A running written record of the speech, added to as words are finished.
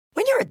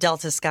you're a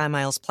Delta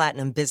SkyMiles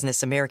Platinum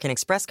Business American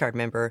Express card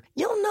member,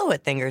 you'll know a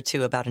thing or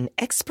two about an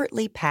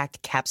expertly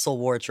packed capsule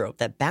wardrobe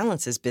that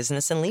balances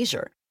business and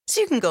leisure. So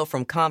you can go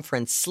from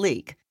conference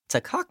sleek to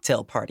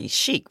cocktail party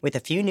chic with a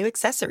few new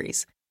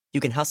accessories.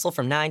 You can hustle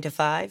from 9 to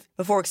 5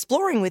 before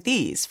exploring with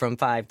ease from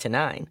 5 to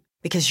 9.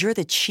 Because you're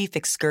the chief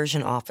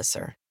excursion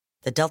officer.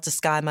 The Delta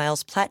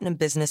SkyMiles Platinum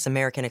Business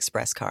American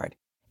Express card.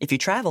 If you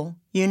travel,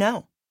 you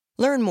know.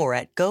 Learn more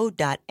at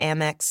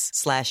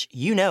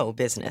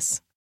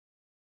go.amex/business.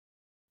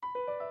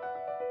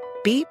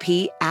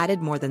 BP added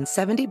more than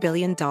 $70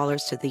 billion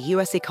to the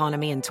U.S.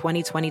 economy in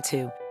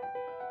 2022.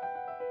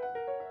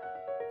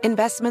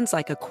 Investments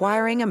like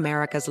acquiring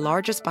America's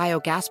largest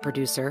biogas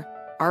producer,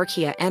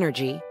 Archaea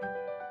Energy,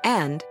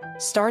 and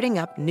starting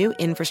up new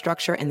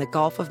infrastructure in the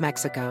Gulf of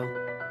Mexico.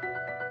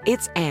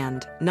 It's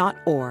and, not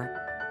or.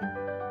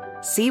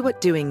 See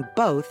what doing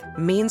both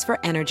means for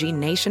energy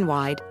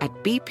nationwide at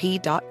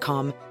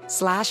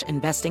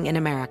bp.com/investing in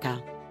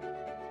America.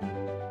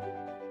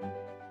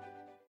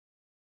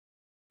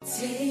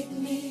 Take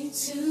me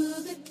to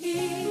the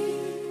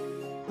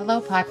king. Hello,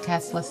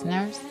 podcast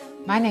listeners.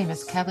 My name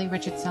is Kelli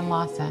Richardson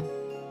Lawson.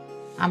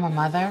 I'm a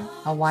mother,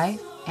 a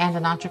wife, and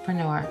an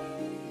entrepreneur.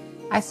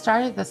 I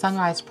started the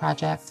SonRise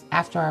Project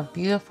after our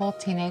beautiful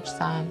teenage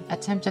son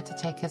attempted to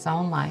take his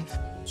own life.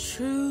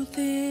 Truth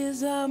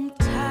is, I'm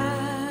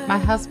tired. My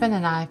husband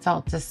and I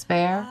felt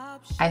despair,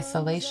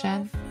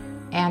 isolation,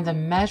 and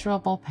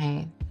immeasurable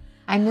pain.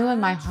 I knew in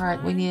my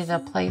heart we needed a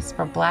place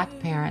for Black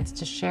parents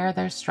to share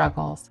their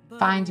struggles,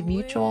 find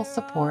mutual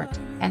support,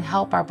 and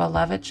help our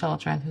beloved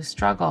children who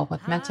struggle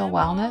with mental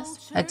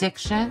wellness,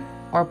 addiction,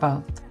 or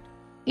both.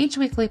 Each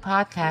weekly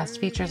podcast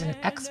features an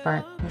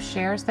expert who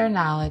shares their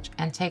knowledge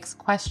and takes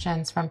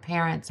questions from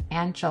parents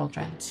and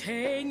children.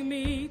 Take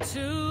me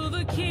to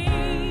the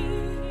king.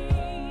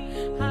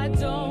 I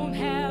don't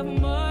have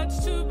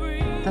much to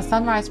bring. The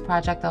SonRise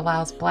Project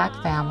allows Black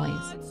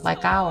families,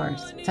 like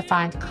ours, to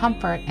find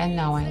comfort in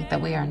knowing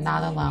that we are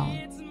not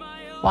alone.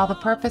 While the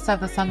purpose of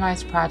the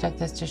SonRise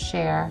Project is to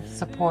share,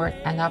 support,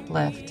 and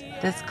uplift,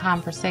 this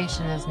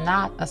conversation is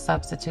not a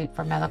substitute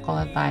for medical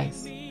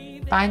advice.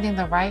 Finding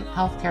the right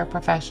healthcare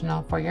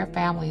professional for your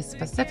family's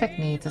specific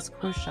needs is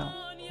crucial.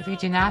 If you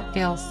do not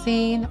feel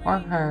seen or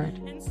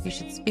heard, you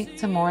should speak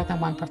to more than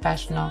one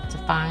professional to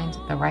find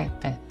the right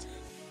fit.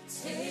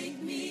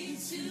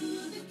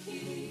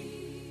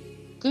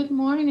 Good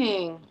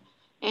morning,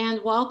 and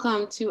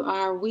welcome to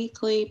our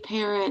weekly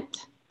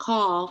parent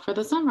call for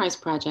the SonRise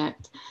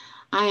Project.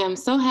 I am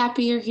so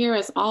happy you're here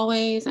as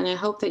always, and I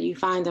hope that you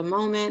find a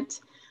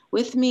moment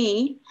with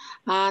me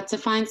to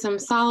find some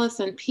solace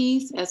and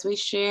peace as we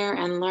share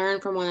and learn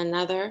from one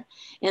another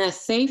in a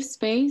safe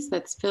space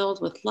that's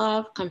filled with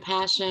love,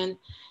 compassion,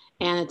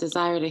 and a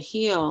desire to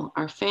heal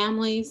our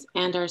families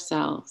and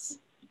ourselves.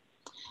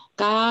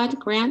 God,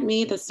 grant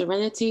me the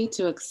serenity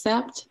to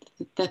accept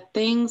the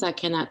things I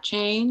cannot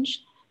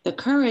change, the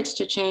courage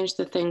to change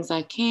the things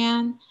I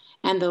can,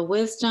 and the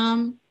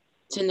wisdom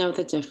to know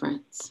the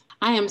difference.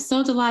 I am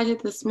so delighted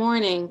this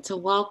morning to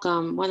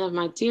welcome one of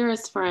my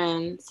dearest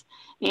friends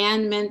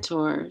and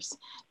mentors,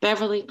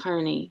 Beverly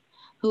Kearney,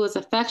 who is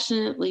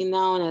affectionately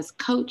known as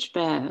Coach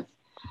Bev.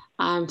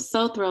 I'm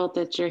so thrilled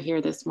that you're here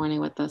this morning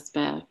with us,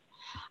 Bev.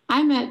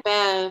 I met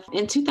Bev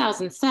in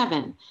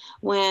 2007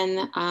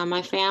 when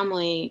my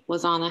family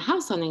was on a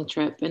house hunting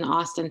trip in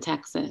Austin,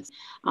 Texas.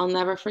 I'll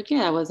never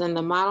forget, I was in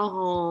the model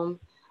home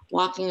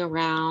walking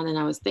around and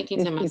I was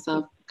thinking to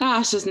myself,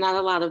 gosh, there's not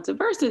a lot of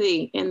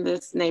diversity in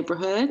this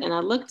neighborhood. And I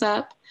looked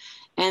up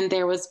and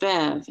there was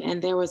Bev,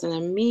 and there was an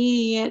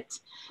immediate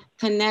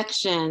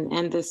connection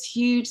and this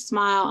huge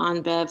smile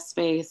on Bev's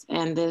face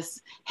and this,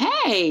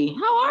 hey,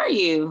 how are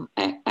you?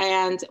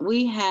 And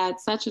we had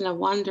such a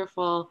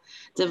wonderful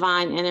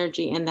divine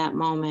energy in that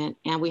moment.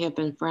 And we have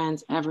been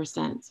friends ever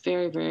since.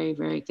 Very, very,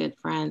 very good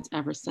friends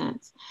ever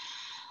since.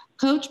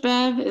 Coach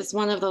Bev is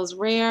one of those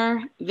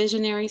rare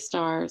visionary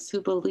stars who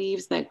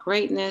believes that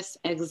greatness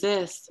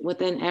exists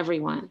within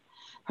everyone.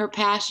 Her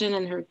passion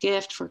and her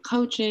gift for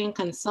coaching,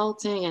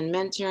 consulting, and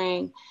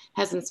mentoring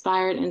has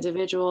inspired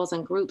individuals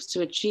and groups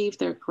to achieve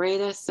their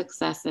greatest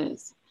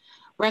successes.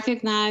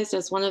 Recognized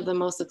as one of the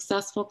most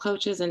successful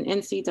coaches in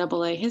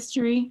NCAA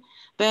history,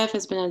 Bev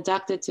has been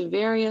inducted to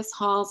various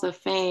halls of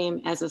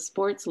fame as a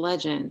sports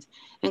legend,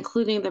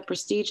 including the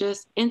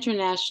prestigious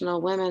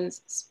International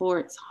Women's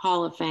Sports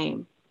Hall of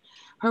Fame.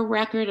 Her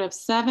record of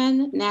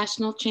 7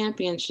 national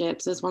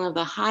championships is one of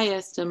the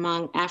highest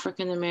among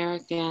African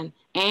American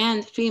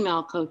and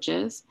female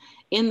coaches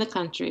in the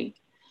country.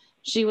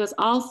 She was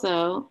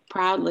also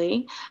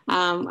proudly,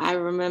 I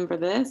remember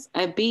this,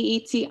 a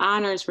BET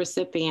Honors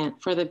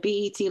recipient for the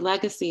BET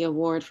Legacy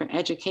Award for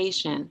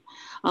Education,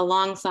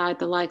 alongside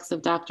the likes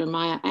of Dr.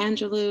 Maya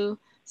Angelou,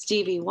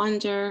 Stevie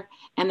Wonder,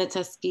 and the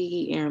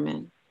Tuskegee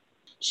Airmen.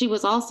 She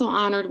was also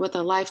honored with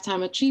a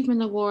Lifetime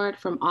Achievement Award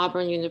from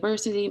Auburn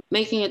University,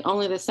 making it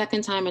only the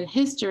second time in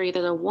history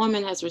that a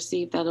woman has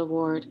received that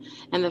award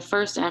and the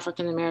first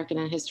African American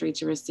in history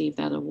to receive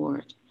that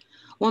award.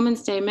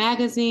 Women's Day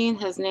magazine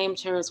has named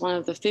her as one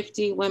of the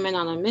 50 women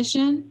on a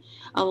mission,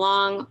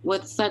 along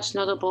with such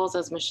notables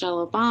as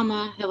Michelle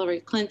Obama,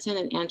 Hillary Clinton,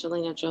 and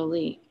Angelina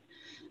Jolie.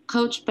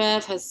 Coach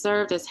Bev has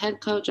served as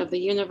head coach of the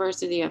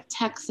University of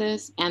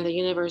Texas and the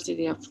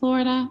University of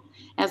Florida,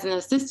 as an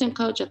assistant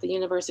coach at the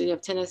University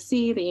of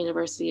Tennessee, the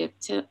University of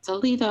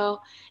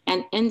Toledo,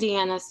 and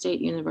Indiana State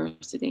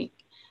University.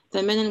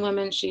 The men and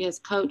women she has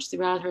coached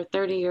throughout her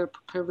 30-year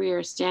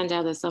career stand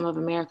out as some of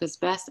America's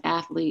best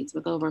athletes,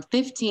 with over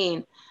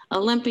 15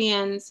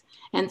 Olympians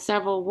and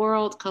several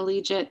world,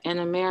 collegiate, and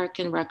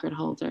American record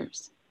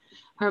holders.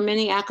 Her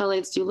many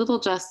accolades do little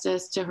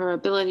justice to her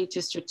ability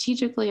to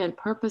strategically and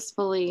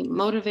purposefully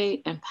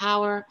motivate,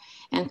 empower,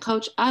 and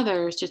coach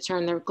others to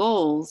turn their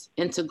goals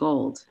into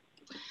gold.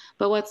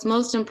 But what's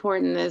most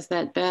important is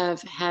that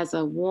Bev has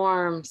a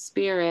warm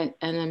spirit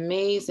and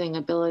amazing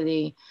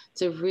ability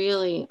to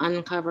really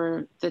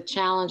uncover the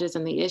challenges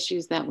and the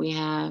issues that we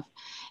have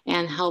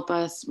and help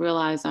us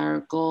realize our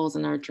goals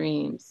and our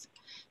dreams.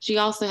 She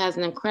also has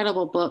an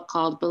incredible book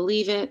called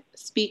Believe It,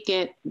 Speak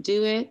It,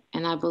 Do It,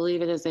 and I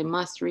believe it is a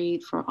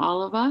must-read for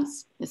all of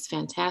us. It's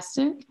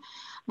fantastic,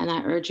 and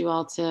I urge you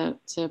all to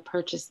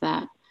purchase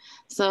that.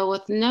 So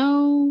with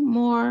no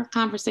more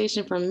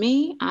conversation from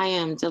me, I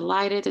am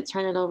delighted to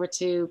turn it over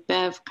to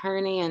Bev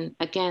Kearney. And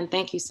again,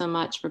 thank you so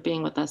much for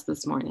being with us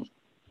this morning.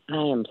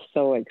 I am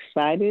so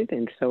excited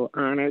and so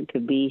honored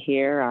to be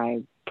here.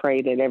 I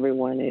pray that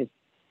everyone is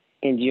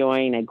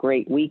enjoying a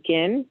great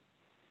weekend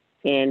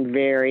in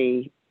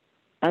very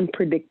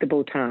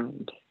unpredictable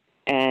times.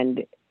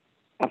 And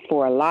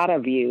for a lot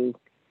of you,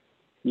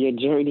 your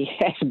journey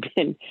has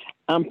been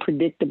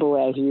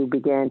unpredictable as you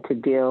began to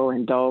deal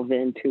and delve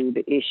into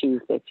the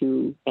issues that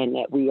you and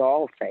that we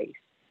all face.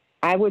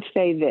 I would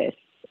say this,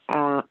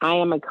 I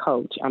am a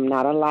coach. I'm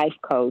not a life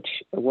coach.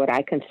 What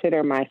I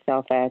consider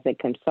myself as a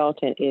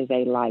consultant is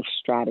a life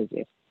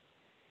strategist.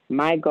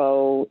 My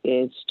goal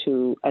is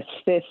to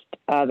assist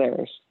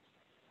others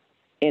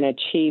in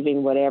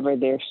achieving whatever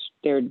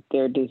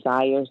their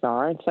desires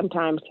are, and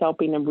sometimes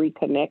helping them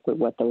reconnect with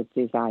what those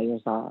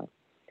desires are.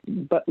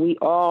 But we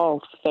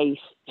all face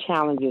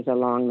challenges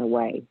along the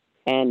way.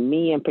 And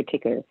me in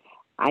particular,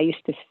 I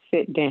used to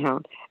sit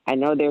down. I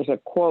know there's a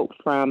quote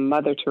from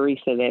Mother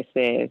Teresa that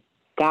says,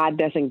 God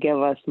doesn't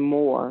give us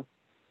more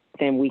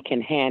than we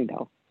can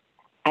handle.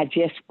 I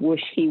just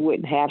wish he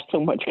wouldn't have so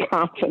much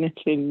confidence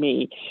in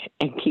me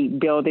and keep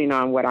building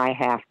on what I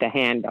have to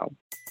handle.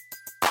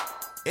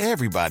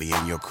 Everybody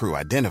in your crew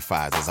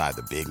identifies as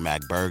either Big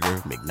Mac Burger,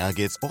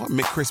 McNuggets, or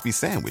McCrispy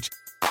Sandwich.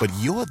 But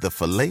you're the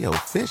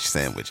Filet-O-Fish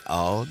Sandwich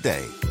all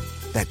day.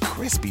 That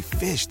crispy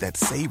fish, that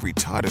savory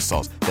tartar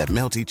sauce, that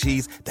melty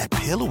cheese, that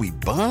pillowy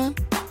bun.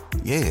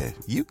 Yeah,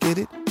 you get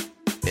it.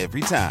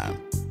 Every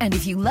time. And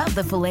if you love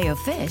the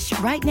Filet-O-Fish,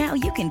 right now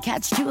you can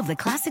catch two of the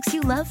classics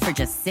you love for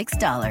just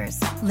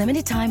 $6.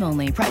 Limited time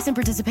only. Price and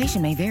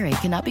participation may vary.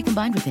 Cannot be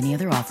combined with any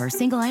other offer.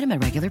 Single item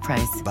at regular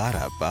price.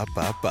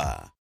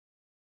 Ba-da-ba-ba-ba.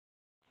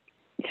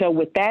 So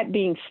with that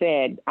being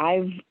said,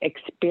 I've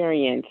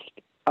experienced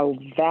a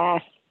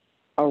vast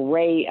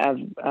array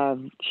of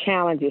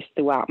challenges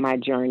throughout my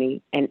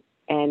journey.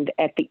 And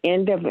at the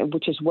end of it,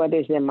 which is what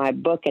is in my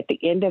book, at the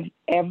end of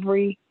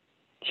every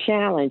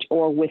challenge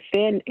or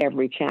within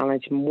every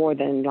challenge, more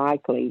than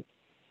likely,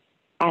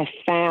 I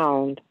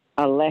found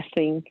a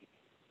lesson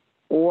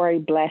or a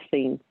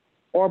blessing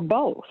or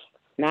both.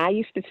 Now, I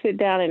used to sit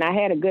down and I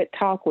had a good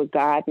talk with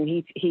God, and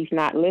he's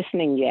not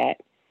listening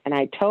yet. And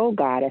I told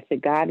God, I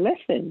said, God,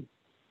 listen,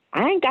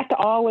 I ain't got to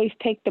always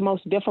take the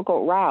most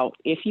difficult route.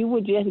 If you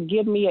would just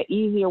give me an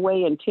easier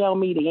way and tell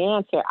me the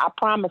answer, I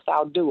promise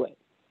I'll do it.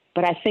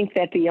 But I think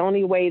that the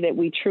only way that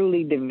we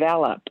truly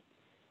develop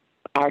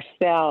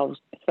ourselves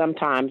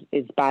sometimes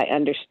is by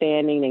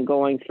understanding and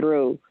going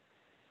through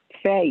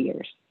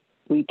failures.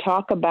 We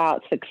talk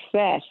about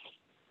success,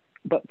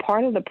 but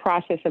part of the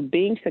process of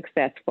being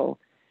successful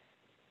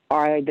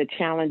are the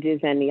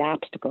challenges and the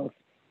obstacles.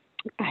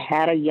 I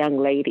had a young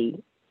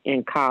lady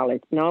in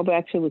college. No, but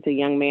actually it was a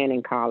young man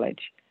in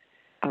college.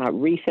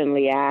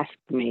 Recently asked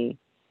me,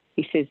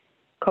 he says,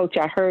 Coach,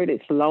 I heard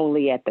it's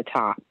lonely at the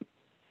top.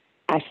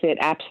 I said,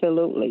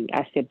 absolutely.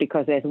 I said,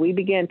 because as we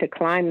begin to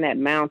climb that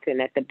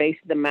mountain, at the base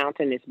of the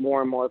mountain is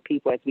more and more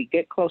people. As we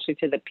get closer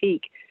to the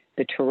peak,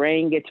 the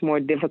terrain gets more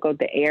difficult,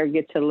 the air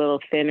gets a little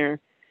thinner,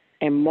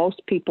 and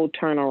most people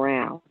turn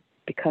around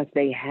because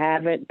they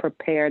haven't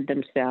prepared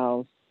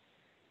themselves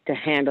to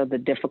handle the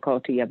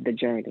difficulty of the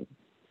journey.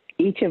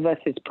 Each of us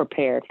is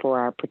prepared for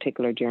our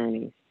particular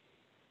journeys.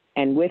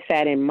 And with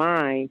that in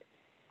mind,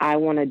 I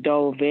want to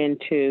delve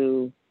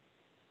into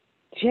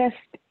just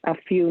a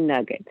few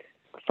nuggets.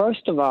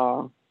 First of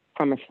all,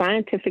 from a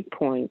scientific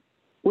point,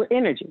 we're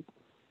energy.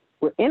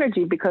 We're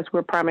energy because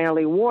we're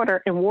primarily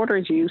water, and water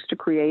is used to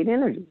create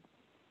energy.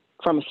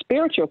 From a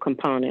spiritual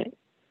component,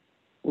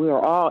 we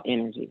are all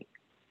energy.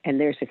 And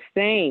there's a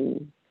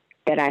saying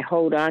that I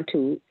hold on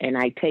to and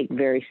I take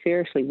very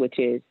seriously, which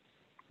is,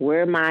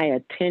 where my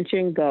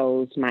attention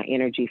goes, my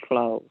energy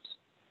flows.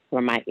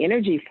 Where my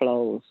energy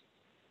flows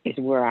is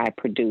where I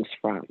produce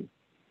from.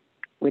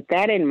 With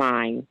that in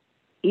mind,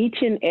 each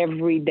and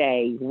every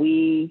day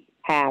we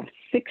have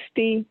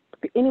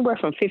anywhere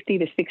from 50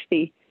 to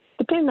 60,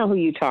 depending on who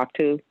you talk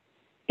to,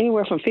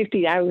 anywhere from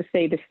 50, I would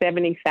say, to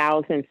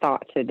 70,000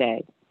 thoughts a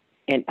day.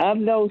 And of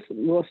those,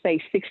 we'll say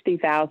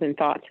 60,000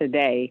 thoughts a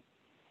day,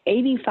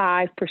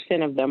 85%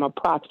 of them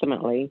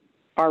approximately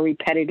are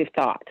repetitive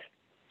thoughts.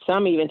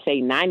 Some even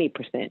say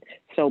 90%.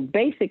 So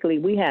basically,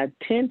 we have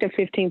 10 to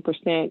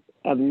 15%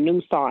 of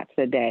new thoughts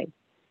a day.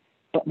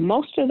 But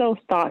most of those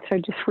thoughts are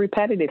just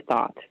repetitive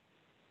thoughts.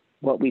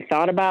 What we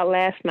thought about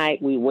last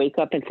night, we wake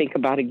up and think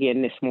about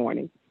again this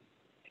morning.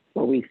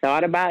 What we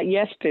thought about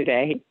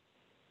yesterday,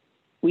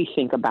 we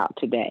think about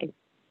today.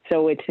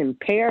 So it's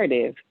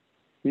imperative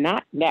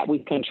not that we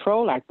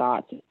control our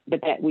thoughts,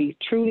 but that we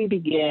truly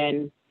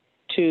begin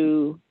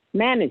to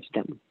manage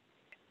them.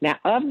 Now,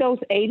 of those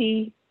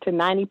 80 to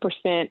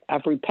 90%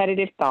 of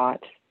repetitive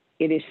thoughts,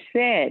 it is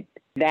said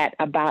that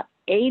about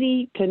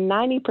 80 to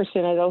 90%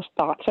 of those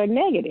thoughts are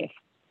negative.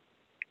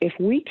 If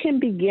we can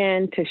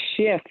begin to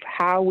shift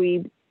how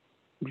we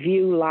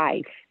view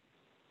life,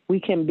 we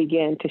can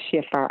begin to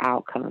shift our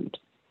outcomes.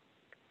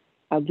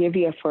 I'll give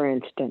you a for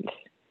instance.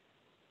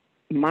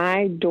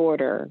 My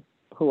daughter,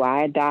 who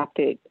I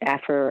adopted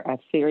after a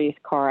serious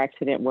car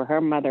accident where her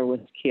mother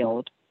was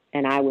killed,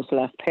 and I was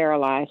left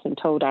paralyzed and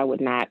told I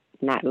would not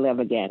live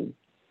again.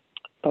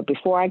 But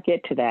before I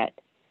get to that,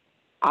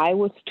 I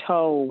was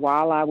told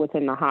while I was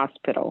in the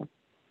hospital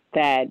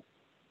that,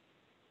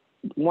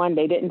 one,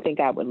 they didn't think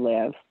I would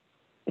live.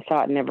 The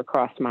thought never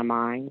crossed my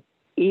mind.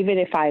 Even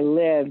if I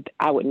lived,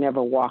 I would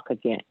never walk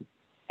again.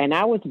 And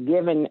I was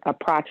given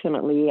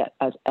approximately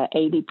a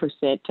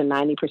 80% to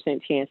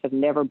 90% chance of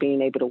never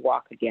being able to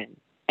walk again.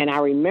 And I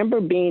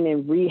remember being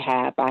in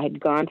rehab. I had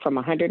gone from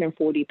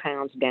 140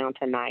 pounds down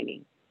to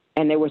 90.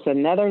 And there was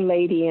another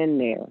lady in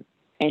there.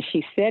 And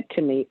she said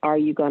to me, "Are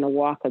you going to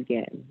walk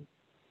again?"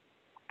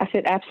 I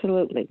said,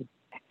 "Absolutely."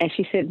 And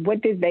she said,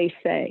 "What did they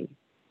say?"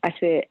 I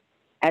said,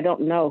 "I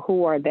don't know.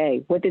 Who are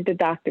they? What did the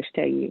doctors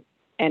tell you?"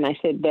 And I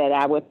said that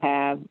I would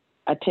have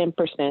a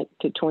 10%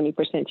 to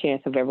 20%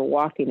 chance of ever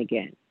walking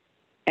again.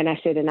 And I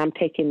said, and I'm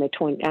taking the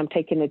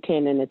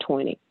 10 and the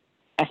 20.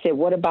 I said,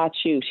 "What about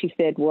you?" She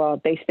said, "Well,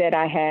 they said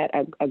I had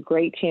a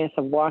great chance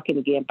of walking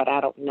again, but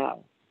I don't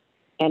know."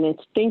 And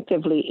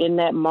instinctively in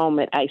that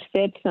moment, I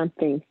said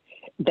something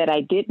that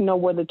I didn't know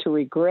whether to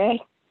regret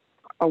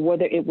or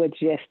whether it was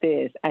just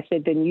this. I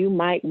said, "Then you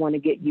might want to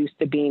get used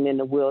to being in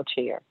the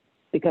wheelchair,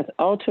 because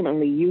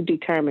ultimately you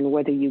determine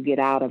whether you get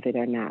out of it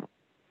or not."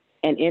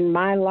 And in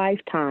my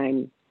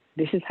lifetime,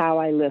 this is how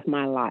I live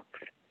my life.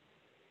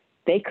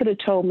 They could have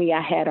told me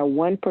I had a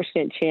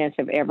 1% chance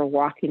of ever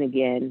walking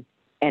again,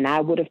 and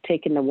I would have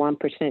taken the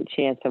 1%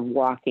 chance of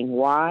walking.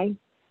 Why?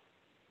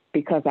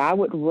 Because I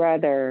would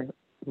rather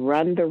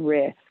run the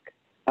risk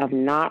of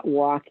not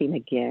walking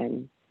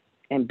again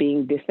and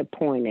being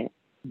disappointed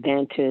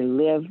than to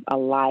live a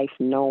life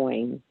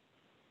knowing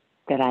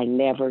that I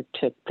never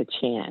took the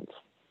chance.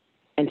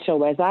 And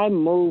so as I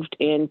moved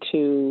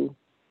into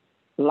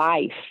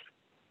life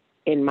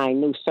in my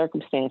new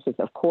circumstances,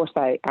 of course,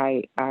 I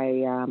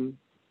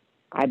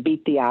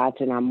beat the odds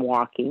and I'm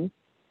walking.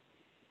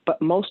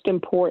 But most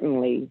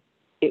importantly,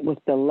 it was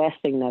the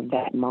lesson of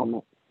that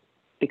moment.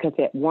 Because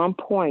at one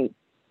point,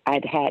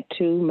 I'd had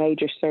 2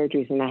 major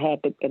surgeries and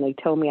they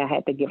told me I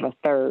had to give a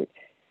third.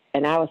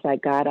 And I was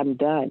like, "God, I'm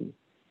done.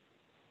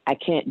 I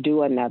can't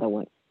do another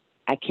one.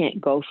 I can't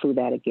go through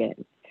that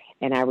again."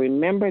 And I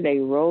remember they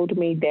rolled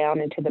me down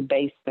into the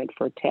basement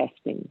for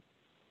testing.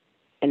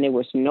 And there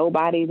was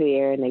nobody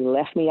there, and they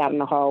left me out in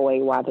the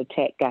hallway while the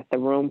tech got the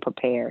room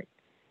prepared.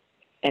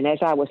 And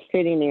as I was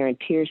sitting there and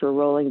tears were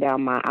rolling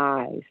down my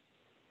eyes,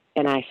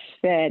 and I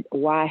said,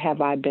 "Why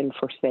have I been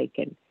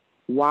forsaken?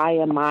 Why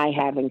am I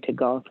having to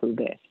go through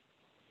this?"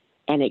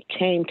 And it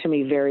came to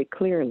me very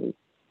clearly.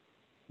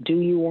 Do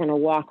you want to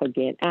walk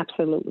again?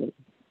 Absolutely.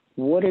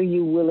 What are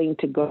you willing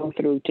to go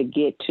through to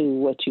get to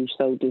what you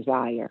so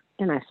desire?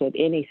 And I said,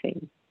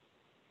 anything.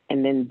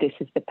 And then this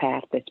is the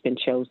path that's been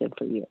chosen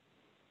for you.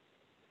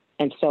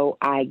 And so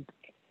by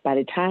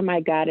the time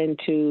I got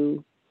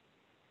into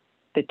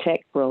the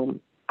tech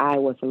room, I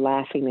was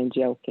laughing and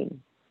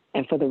joking.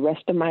 And for the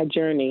rest of my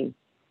journey,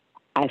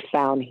 I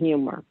found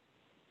humor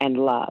and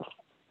love,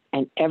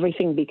 and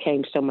everything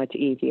became so much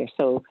easier.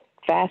 So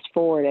fast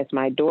forward, as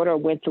my daughter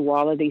went through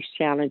all of these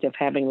challenges of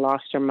having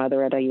lost her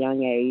mother at a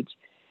young age,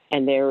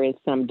 and there is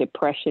some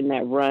depression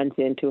that runs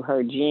into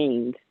her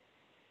genes,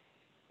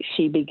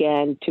 she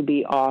began to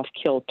be off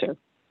kilter.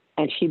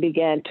 And she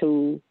began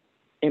to,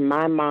 in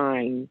my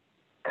mind,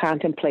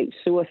 contemplate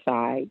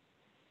suicide.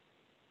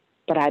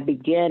 But I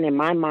began in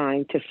my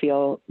mind to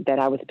feel that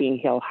I was being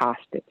held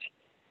hostage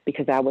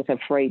because I was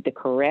afraid to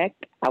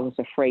correct. I was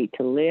afraid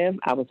to live.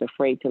 I was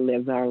afraid to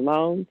live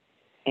alone.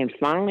 And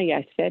finally,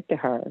 I said to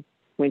her,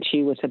 when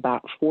she was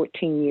about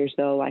 14 years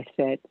old, I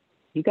said,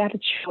 "You got a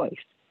choice.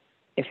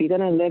 If you're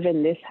going to live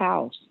in this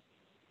house,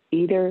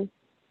 either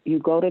you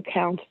go to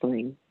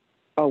counseling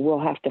or we'll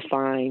have to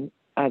find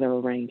other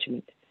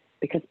arrangements,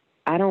 because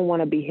I don't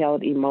want to be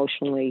held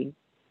emotionally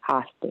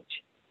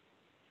hostage.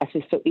 I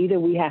said, so either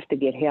we have to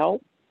get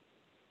help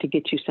to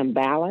get you some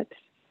balance,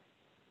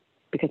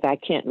 because I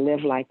can't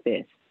live like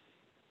this.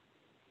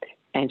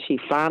 And she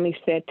finally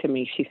said to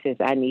me, she says,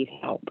 I need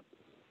help.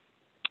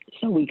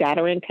 So we got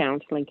her in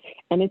counseling,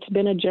 and it's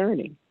been a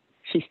journey.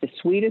 She's the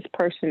sweetest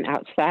person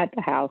outside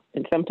the house,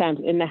 and sometimes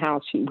in the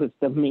house she was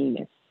the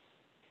meanest.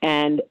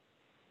 And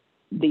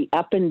the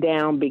up and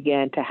down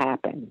began to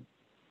happen.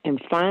 And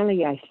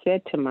finally I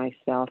said to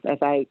myself, as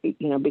I,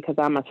 because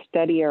I'm a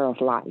studier of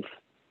life,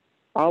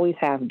 always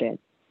have been.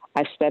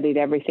 I've studied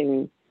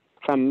everything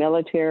from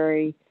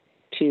military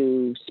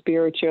to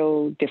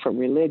spiritual, different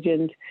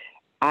religions.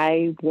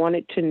 I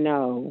wanted to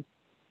know,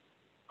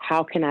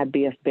 how can I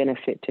be of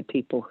benefit to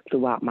people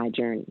throughout my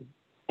journey?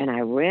 And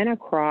I ran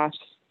across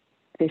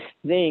this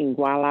thing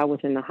while I was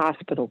in the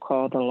hospital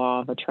called the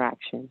law of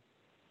attraction.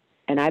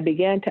 And I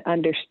began to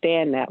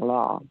understand that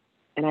law,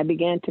 and I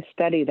began to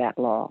study that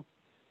law.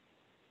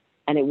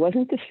 And it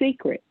wasn't the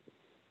secret.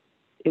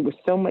 It was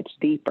so much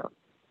deeper,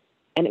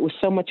 and it was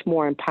so much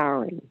more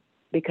empowering,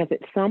 because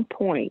at some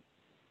point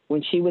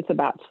when she was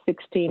about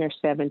 16 or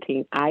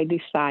 17, I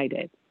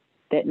decided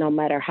that no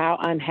matter how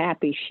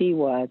unhappy she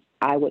was,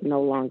 I would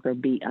no longer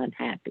be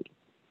unhappy.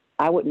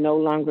 I would no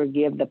longer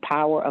give the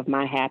power of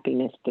my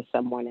happiness to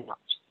someone else.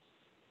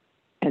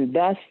 And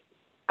thus,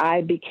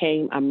 I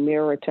became a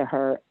mirror to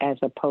her as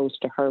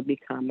opposed to her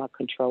become a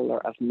controller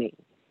of me.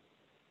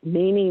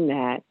 Meaning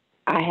that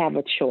I have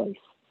a choice.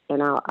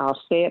 And I'll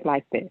say it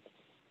like this.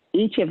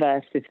 Each of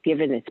us is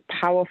given this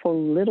powerful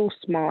little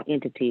small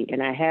entity,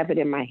 and I have it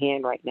in my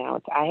hand right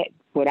now.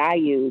 What I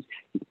use,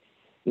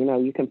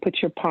 you can put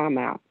your palm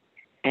out,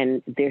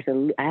 and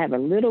I have a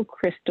little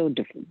crystal.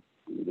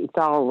 It's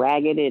all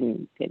ragged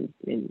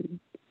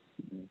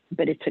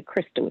but it's a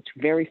crystal. It's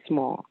very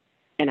small.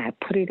 And I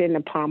put it in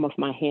the palm of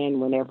my hand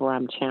whenever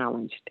I'm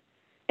challenged.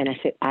 And I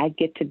said, I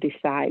get to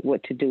decide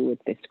what to do with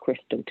this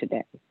crystal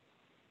today.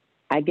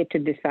 I get to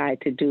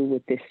decide to do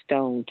with this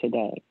stone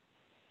today.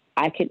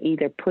 I can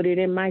either put it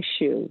in my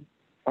shoe,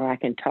 or I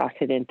can toss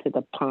it into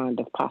the pond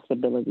of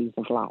possibilities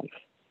of life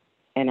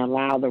and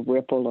allow the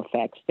ripple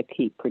effects to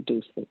keep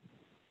producing.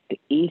 The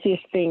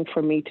easiest thing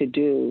for me to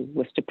do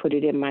was to put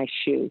it in my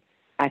shoe.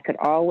 I could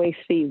always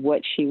see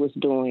what she was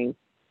doing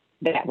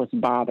that was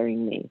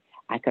bothering me.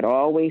 I could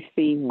always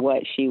see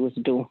what she was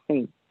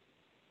doing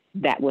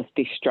that was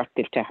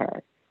destructive to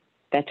her.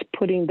 That's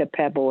putting the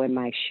pebble in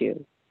my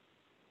shoe.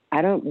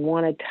 I don't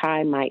want to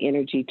tie my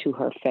energy to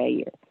her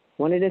failure.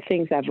 One of the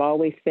things I've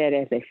always said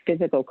as a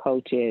physical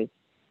coach is,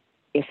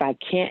 if I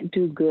can't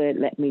do good,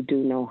 let me do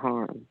no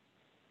harm.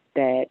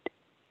 That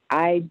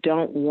I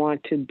don't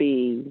want to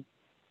be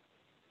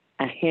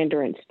a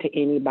hindrance to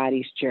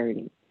anybody's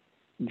journey.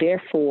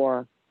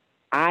 Therefore,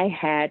 I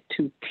had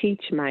to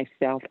teach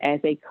myself as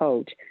a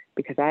coach,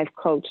 because I've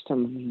coached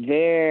some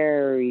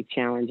very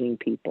challenging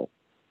people.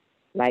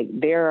 Like,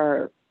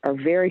 there are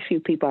very few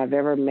people I've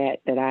ever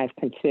met that I've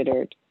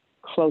considered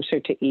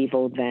closer to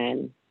evil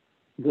than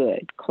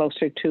good,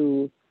 closer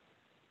to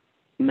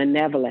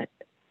malevolent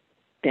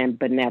than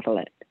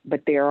benevolent.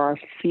 But there are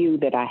few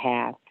that I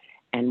have.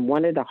 And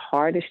one of the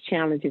hardest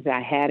challenges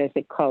I had as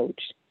a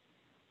coach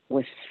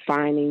was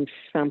finding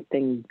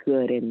something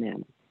good in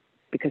them.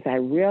 Because I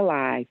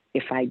realized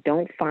if I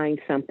don't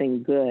find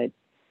something good,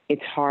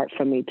 it's hard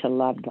for me to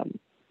love them.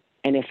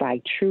 And if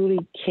I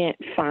truly can't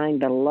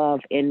find the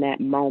love in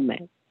that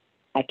moment,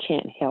 I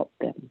can't help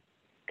them.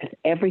 Because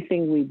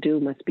everything we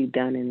do must be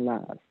done in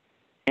love.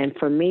 And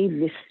for me,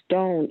 this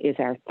stone is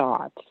our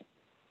thoughts.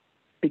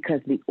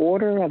 Because the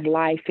order of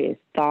life is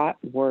thought,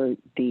 word,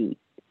 deed.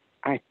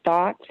 Our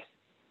thoughts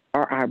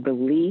are our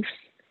beliefs.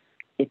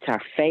 It's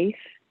our faith.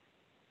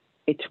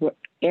 It's what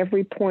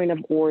every point of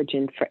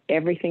origin for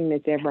everything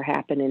that's ever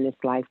happened in this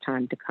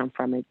lifetime to come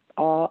from. It's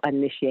all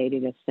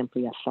initiated as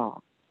simply a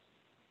thought.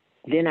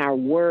 Then our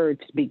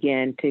words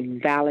begin to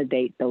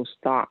validate those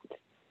thoughts,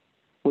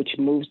 which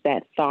moves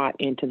that thought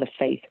into the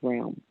faith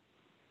realm.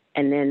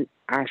 And then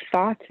our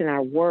thoughts and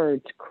our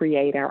words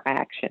create our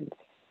actions.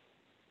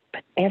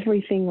 But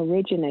everything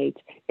originates.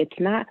 It's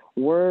not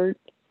word,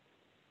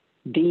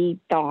 deed,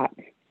 thought.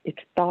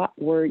 It's thought,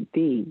 word,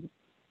 deed.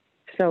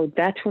 So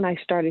that's when I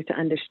started to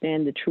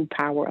understand the true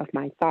power of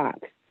my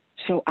thoughts.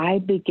 So I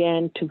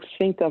began to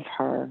think of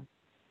her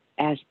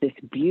as this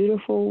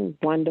beautiful,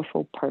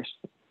 wonderful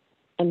person.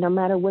 And no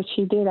matter what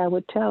she did, I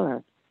would tell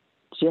her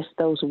just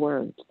those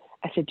words.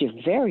 I said,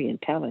 you're very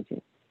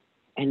intelligent.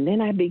 And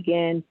then I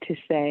began to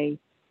say,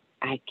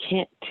 I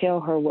can't tell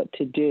her what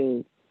to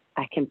do.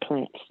 I can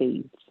plant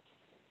seeds.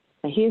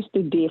 Now, here's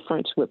the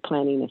difference with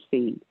planting a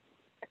seed.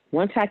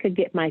 Once I could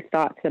get my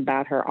thoughts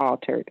about her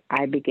altered,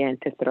 I began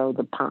to throw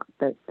the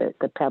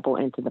pebble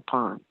into the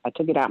pond. I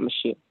took it out my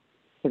shoe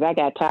because I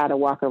got tired of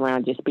walking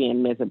around just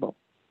being miserable,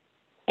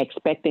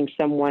 expecting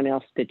someone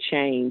else to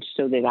change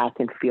so that I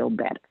can feel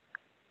better,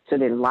 so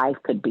that life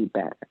could be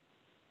better.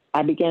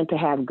 I began to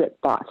have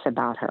good thoughts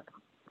about her.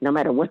 No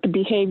matter what the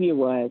behavior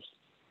was,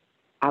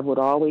 I would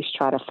always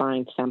try to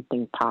find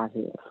something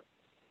positive.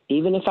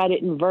 Even if I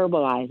didn't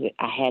verbalize it,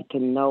 I had to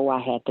know,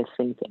 I had to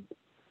think it.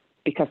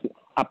 Because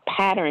a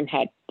pattern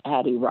had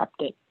had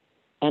erupted.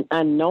 An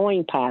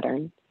unknowing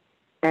pattern,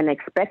 an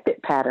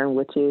expected pattern,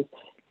 which is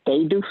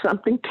they do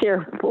something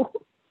terrible.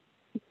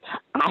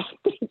 I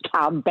think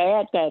how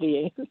bad that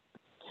is.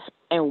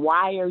 And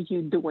why are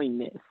you doing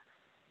this?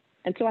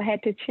 And so I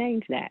had to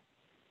change that.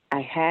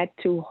 I had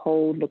to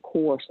hold the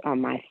course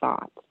on my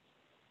thoughts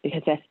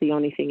because that's the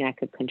only thing I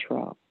could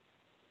control.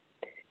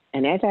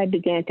 And as I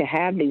began to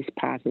have these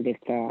positive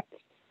thoughts,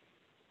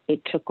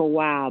 it took a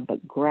while,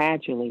 but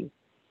gradually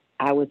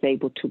I was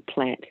able to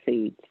plant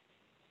seeds.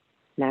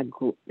 Now,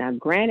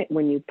 granted,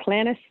 when you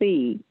plant a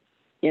seed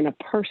in a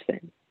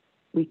person,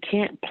 we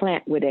can't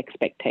plant with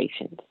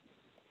expectations.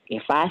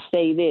 If I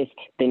say this,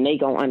 then they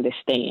gonna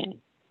understand.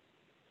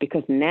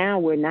 Because now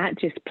we're not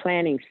just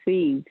planting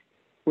seeds,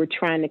 we're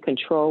trying to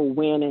control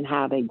when and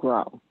how they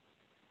grow.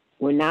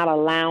 We're not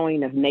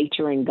allowing of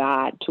nature and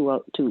God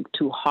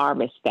to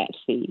harvest that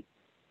seed.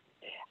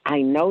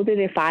 I know that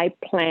if I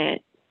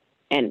plant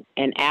an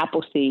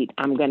apple seed,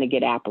 I'm going to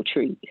get apple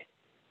trees.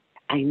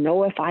 I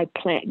know if I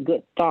plant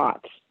good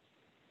thoughts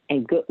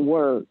and good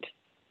words,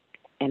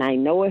 and I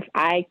know if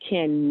I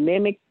can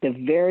mimic the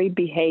very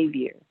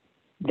behavior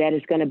that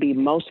is going to be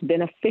most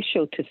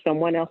beneficial to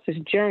someone else's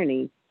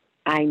journey,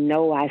 I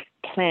know I've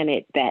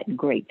planted that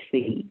great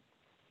seed.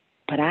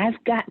 But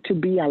I've got to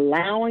be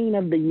allowing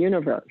of the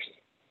universe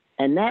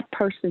and that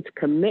person's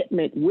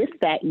commitment with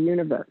that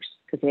universe,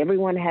 because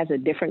everyone has a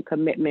different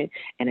commitment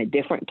and a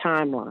different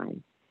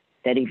timeline,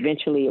 that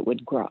eventually it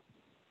would grow.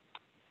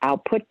 I'll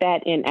put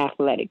that in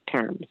athletic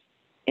terms.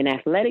 In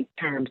athletic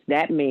terms,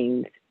 that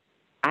means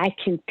I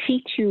can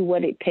teach you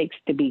what it takes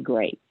to be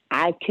great.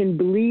 I can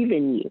believe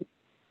in you.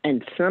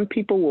 And some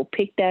people will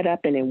pick that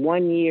up, and in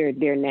 1 year,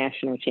 they're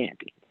national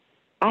champions.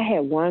 I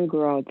had one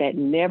girl that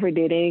never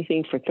did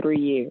anything for 3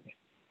 years.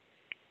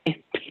 And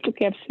people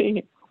kept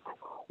saying,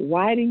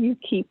 why do you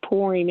keep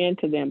pouring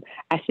into them?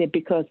 I said,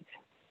 because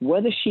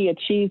whether she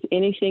achieves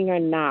anything or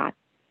not,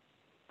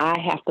 I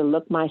have to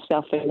look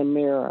myself in the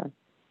mirror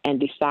and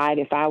decide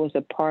if I was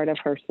a part of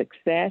her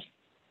success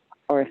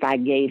or if I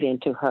gave in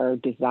to her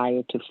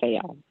desire to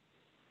fail.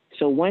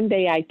 So one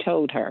day I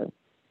told her,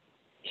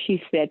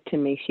 she said to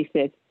me, she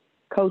said,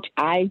 Coach,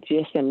 I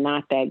just am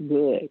not that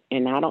good,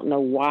 and I don't know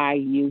why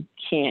you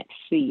can't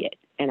see it.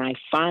 And I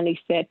finally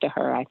said to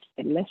her, I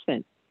said,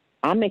 listen,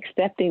 I'm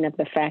accepting of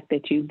the fact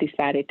that you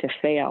decided to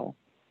fail,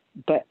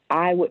 but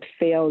I would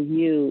fail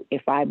you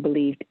if I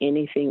believed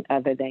anything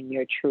other than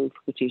your truth,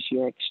 which is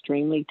you're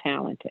extremely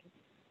talented.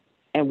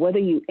 And whether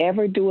you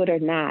ever do it or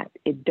not,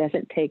 it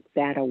doesn't take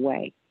that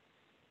away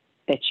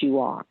that you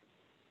are.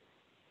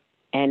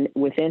 And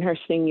within her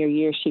senior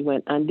year, she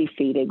went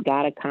undefeated,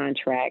 got a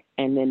contract,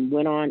 and then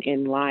went on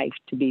in life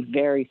to be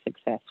very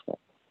successful.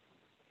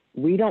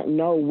 We don't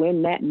know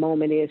when that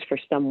moment is for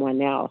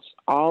someone else.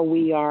 All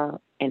we are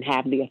and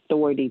have the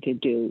authority to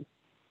do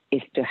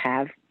is to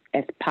have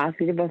as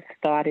positive a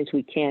thought as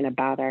we can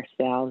about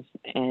ourselves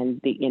and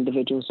the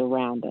individuals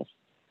around us.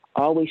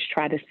 Always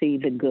try to see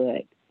the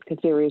good, because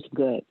there is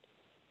good.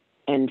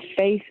 And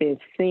faith is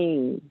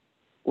seeing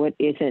what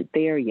isn't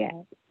there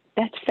yet.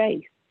 That's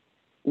faith.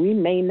 We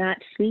may not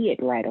see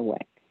it right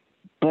away,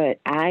 but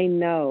I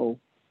know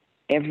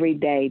every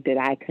day that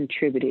I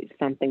contributed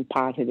something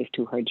positive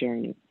to her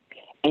journey.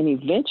 And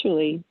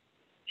eventually,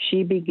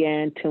 she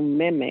began to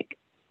mimic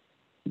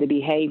the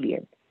behavior.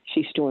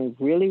 She's doing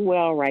really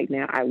well right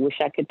now. I wish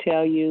I could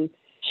tell you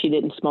she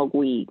didn't smoke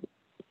weed,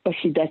 but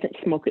she doesn't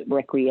smoke it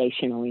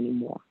recreational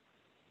anymore.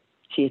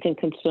 She isn't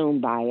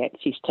consumed by it.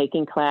 She's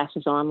taking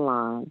classes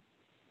online,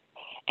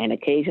 and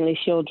occasionally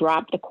she'll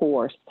drop the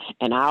course,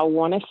 and I'll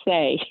want to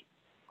say,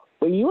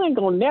 well, you ain't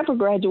going to never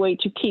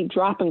graduate. You keep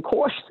dropping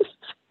courses.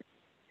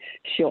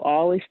 She'll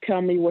always tell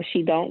me what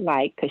she don't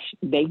like, because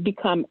they've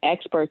become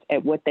experts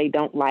at what they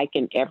don't like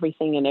in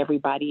everything and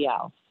everybody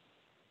else.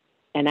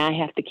 And I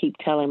have to keep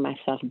telling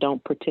myself,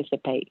 don't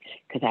participate,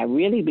 because I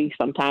really be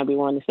sometimes we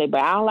want to say,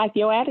 but I don't like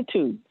your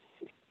attitude,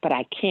 but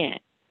I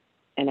can't.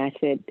 And I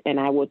said, and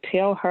I will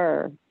tell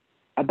her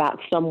about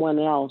someone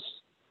else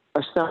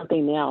or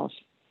something else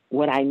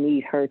what I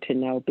need her to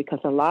know, because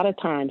a lot of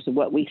times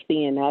what we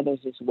see in others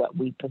is what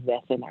we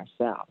possess in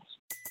ourselves.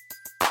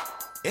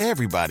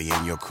 Everybody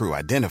in your crew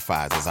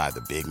identifies as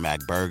either Big Mac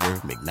Burger,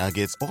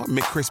 McNuggets, or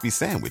McCrispy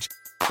Sandwich,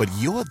 but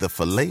you're the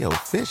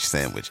Filet-O-Fish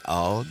Sandwich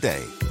all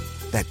day.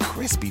 That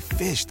crispy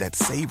fish, that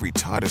savory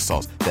tartar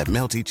sauce, that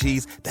melty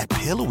cheese, that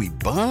pillowy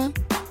bun.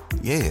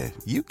 Yeah,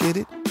 you get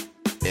it.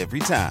 Every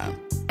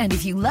time. And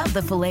if you love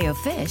the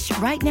Filet-O-Fish,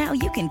 right now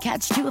you can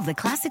catch two of the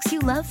classics you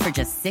love for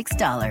just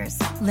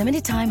 $6.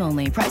 Limited time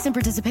only. Price and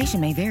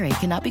participation may vary.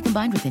 Cannot be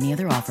combined with any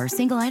other offer.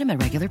 Single item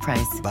at regular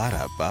price.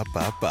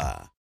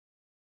 Ba-da-ba-ba-ba.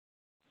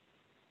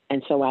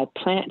 And so I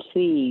plant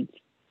seeds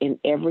in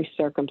every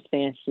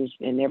circumstances,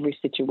 in every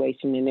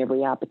situation, in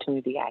every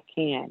opportunity I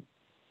can.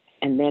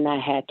 And then I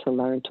had to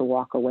learn to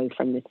walk away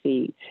from the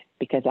seed,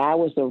 because I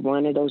was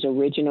one of those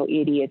original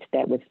idiots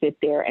that would sit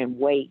there and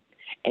wait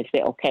and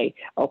say, okay,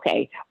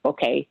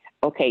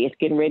 it's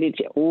getting ready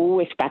to,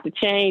 it's about to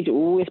change.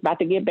 It's about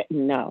to get better.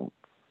 No,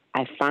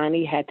 I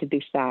finally had to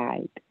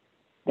decide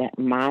that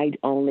my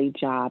only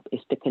job is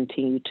to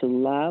continue to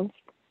love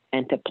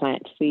and to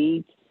plant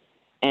seeds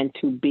and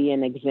to be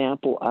an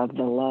example of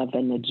the love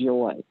and the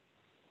joy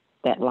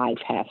that life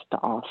has to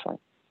offer.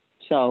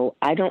 So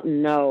I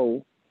don't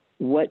know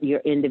what your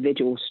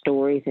individual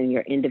stories and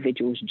your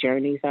individual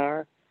journeys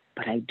are,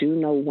 but I do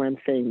know one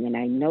thing, and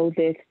I know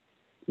this,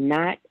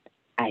 not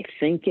I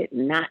think it,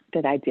 not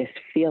that I just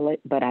feel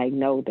it, but I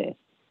know this,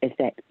 is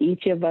that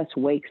each of us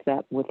wakes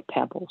up with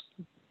pebbles.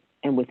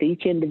 And with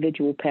each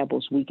individual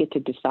pebbles, we get to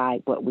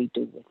decide what we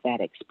do with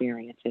that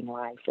experience in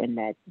life and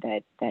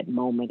that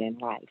moment in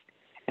life.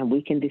 And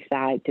we can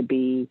decide to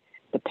be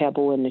the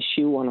pebble in the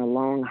shoe on a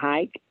long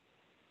hike,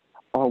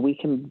 or we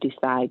can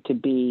decide to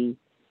be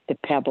the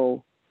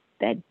pebble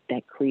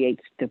that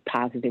creates the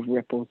positive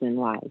ripples in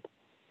life.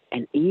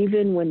 And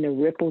even when the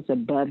ripples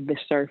above the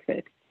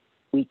surface,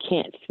 we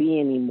can't see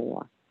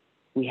anymore,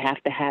 we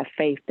have to have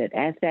faith that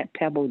as that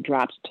pebble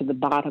drops to the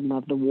bottom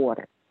of the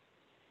water,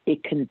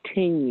 it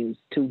continues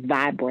to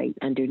vibrate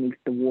underneath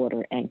the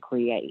water and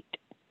create.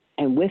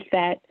 And with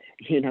that,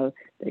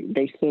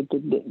 they said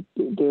that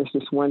there's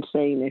this one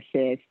saying that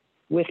says,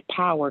 with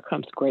power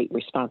comes great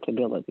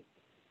responsibility.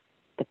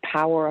 The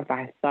power of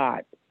our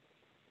thoughts,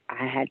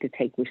 I had to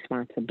take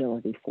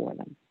responsibility for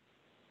them.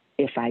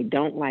 If I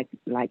don't like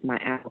my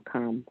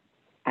outcome,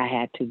 I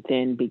had to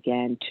then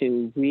begin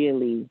to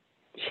really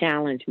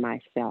challenge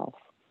myself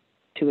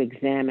to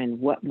examine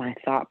what my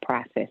thought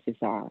processes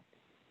are,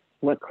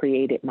 what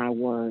created my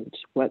words,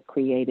 what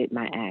created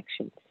my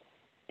actions.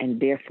 And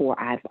therefore,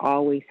 I've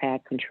always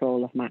had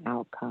control of my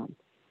outcome,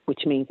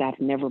 which means I've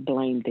never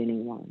blamed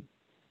anyone.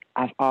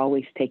 I've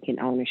always taken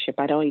ownership.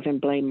 I don't even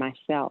blame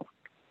myself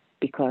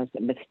because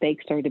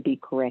mistakes are to be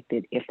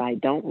corrected. If I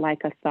don't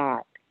like a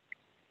thought,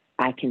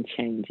 I can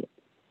change it.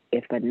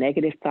 If a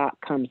negative thought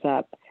comes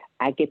up,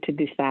 I get to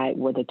decide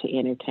whether to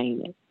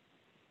entertain it.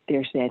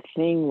 There's that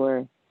thing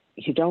where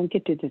you don't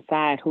get to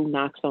decide who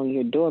knocks on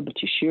your door, but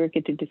you sure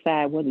get to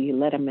decide whether you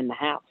let them in the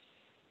house.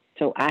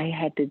 So I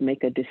had to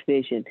make a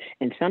decision.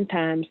 And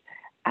sometimes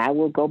I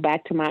will go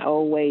back to my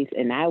old ways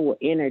and I will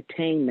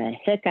entertain the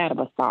heck out of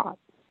a thought.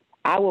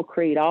 I will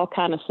create all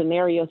kind of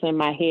scenarios in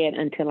my head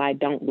until I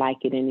don't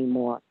like it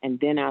anymore. And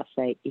then I'll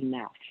say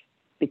enough,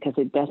 because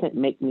it doesn't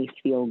make me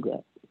feel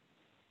good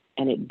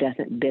and it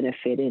doesn't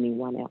benefit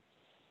anyone else.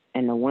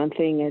 And the one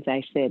thing, as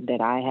I said,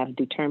 that I have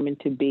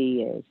determined to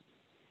be is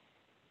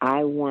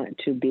I want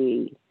to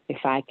be,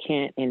 if I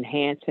can't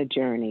enhance a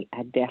journey,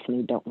 I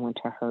definitely don't want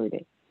to hurt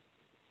it.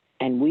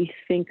 And we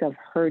think of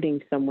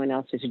hurting someone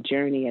else's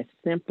journey as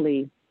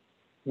simply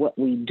what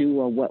we do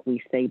or what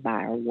we say by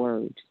our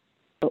words.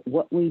 But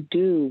what we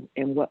do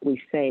and what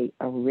we say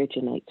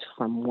originates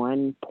from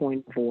one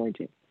point of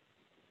origin,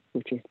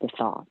 which is the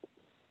thought.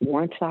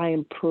 Once I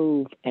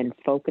improve and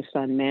focus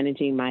on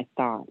managing my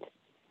thoughts,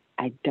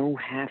 I don't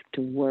have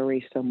to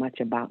worry so much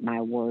about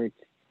my words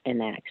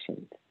and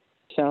actions.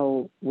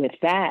 So with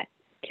that,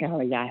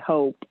 Kelli, I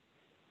hope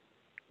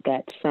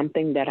that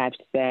something that I've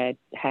said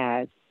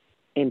has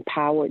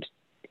empowered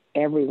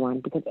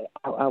everyone, because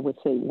I would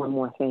say one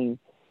more thing.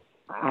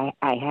 I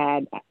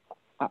had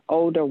an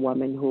older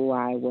woman who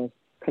I was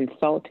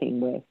consulting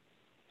with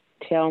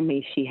tell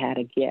me she had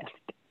a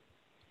gift.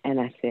 And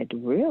I said,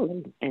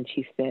 really? And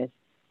she says,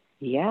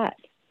 yes.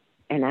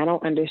 And I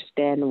don't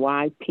understand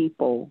why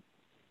people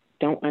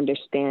don't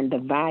understand the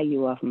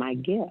value of my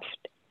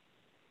gift.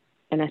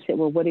 And I said,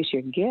 well, what is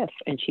your gift?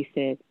 And she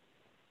said,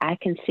 I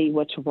can see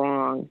what's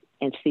wrong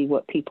and see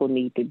what people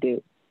need to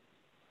do.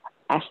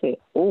 I said,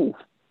 oh,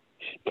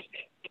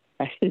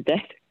 I said,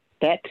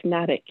 that's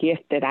not a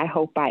gift that I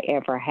hope I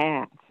ever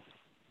have.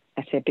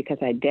 I said, because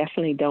I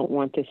definitely don't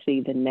want to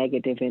see the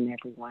negative in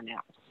everyone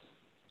else.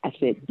 I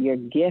said, your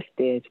gift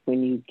is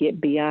when you get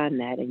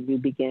beyond that and you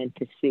begin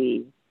to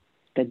see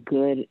the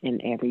good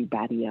in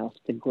everybody else,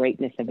 the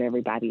greatness of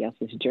everybody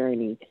else's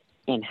journey,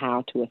 and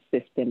how to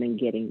assist them in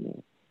getting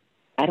there.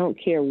 I don't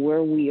care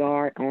where we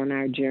are on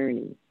our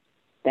journey.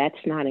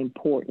 That's not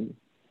important.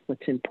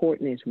 What's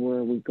important is where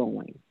are we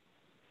going?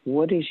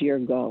 What is your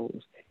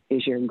goals?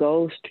 Is your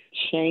goals to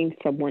change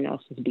someone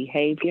else's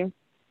behavior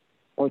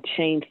or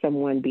change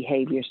someone's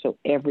behavior so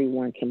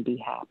everyone can be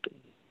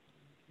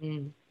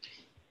happy?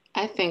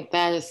 I think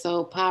that is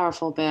so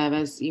powerful, Bev.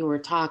 As you were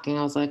talking,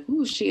 I was like,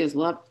 ooh, she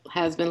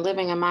has been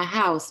living in my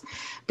house.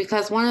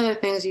 Because one of the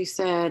things you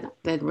said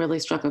that really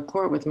struck a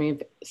chord with me,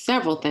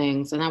 several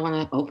things, and I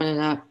want to open it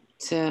up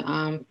to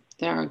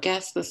our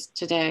guests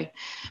today.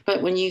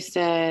 But when you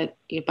said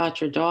about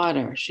your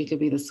daughter, she could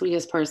be the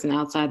sweetest person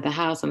outside the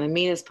house and the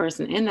meanest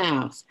person in the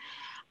house,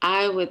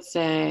 I would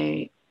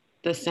say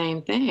the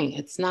same thing.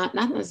 It's not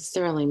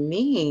necessarily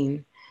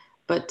mean,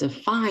 but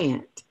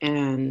defiant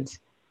and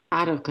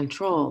out of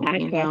control. I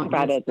talk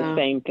about it the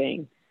same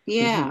thing.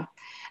 Yeah.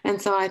 Mm-hmm.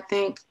 And so I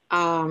think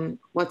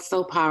what's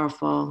so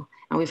powerful,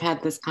 and we've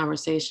had this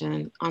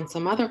conversation on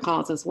some other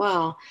calls as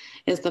well,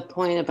 is the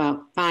point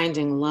about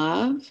finding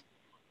love.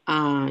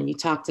 You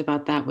talked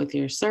about that with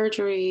your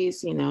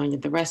surgeries,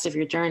 and the rest of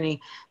your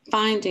journey,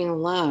 finding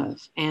love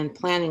and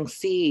planting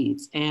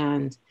seeds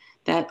and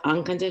that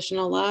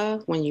unconditional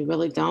love when you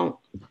really don't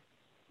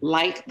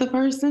like the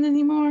person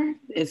anymore,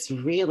 it's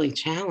really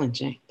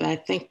challenging. But I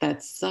think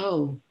that's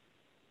so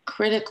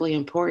critically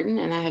important.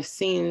 And I have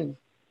seen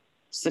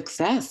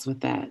success with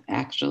that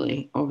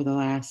actually over the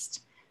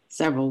last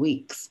several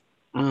weeks.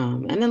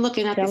 And then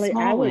looking at Kelli, the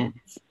small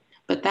wins.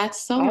 But that's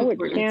so I would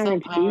important.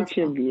 challenge So each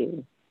of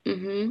you.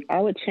 Mm-hmm.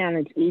 I would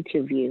challenge each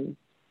of you,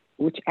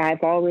 which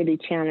I've already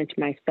challenged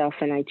myself,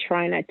 and I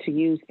try not to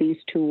use these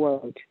two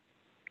words,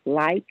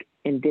 like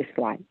and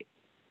dislike.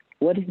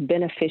 What is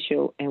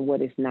beneficial and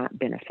what is not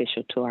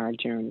beneficial to our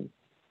journey?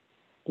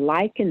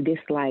 Like and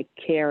dislike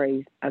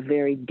carries a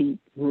very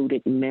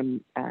deep-rooted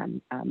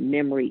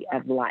memory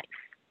of life,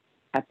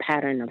 a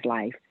pattern of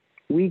life.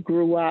 We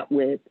grew up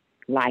with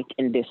like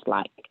and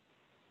dislike,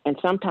 and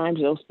sometimes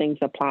those things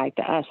apply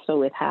to us,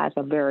 so it has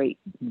a very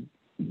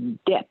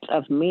depth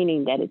of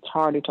meaning that it's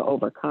harder to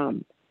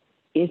overcome.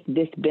 Is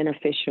this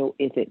beneficial?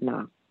 Is it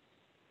not?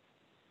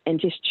 And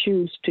just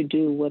choose to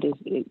do what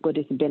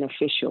is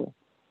beneficial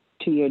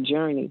to your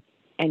journey.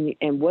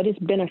 And what is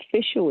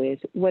beneficial is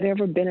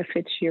whatever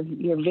benefits your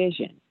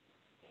vision.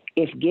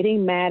 If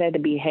getting mad at a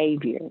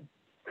behavior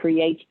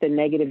creates the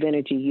negative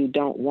energy you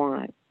don't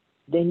want,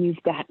 then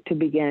you've got to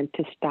begin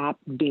to stop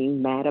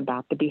being mad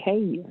about the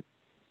behavior,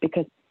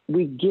 because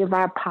we give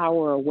our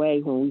power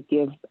away when we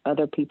give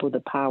other people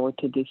the power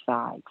to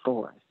decide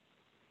for us.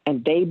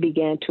 And they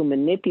began to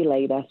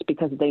manipulate us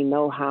because they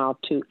know how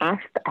to.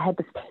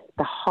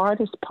 The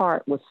hardest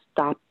part was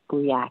stop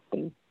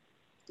reacting.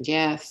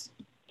 Yes.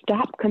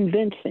 Stop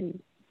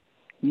convincing.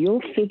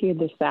 You'll figure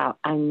this out.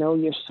 I know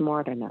you're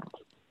smart enough.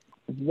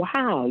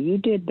 Wow, you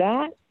did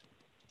that?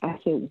 I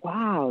said,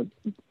 wow,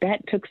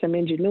 that took some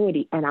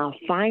ingenuity. And I'll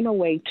find a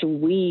way to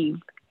weave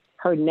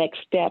her next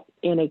step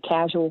in a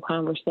casual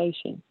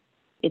conversation.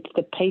 It's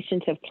the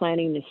patience of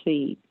planting the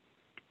seed,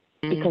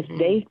 because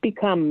they've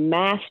become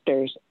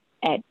masters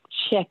at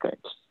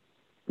checkers,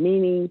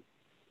 meaning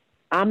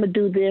I'm going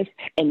to do this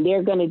and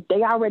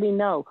they already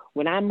know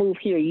when I move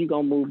here, you're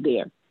going to move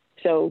there.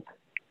 So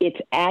it's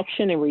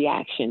action and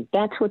reaction.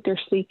 That's what they're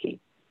seeking.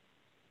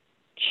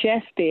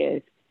 Chess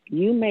is,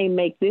 you may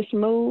make this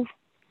move,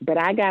 but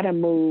I got to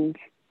move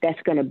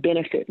that's going to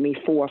benefit me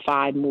 4 or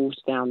 5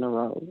 moves down the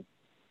road.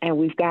 And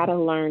we've got to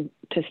learn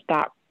to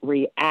stop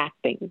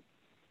reacting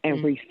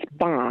and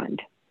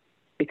respond,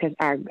 because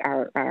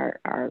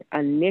our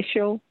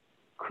initial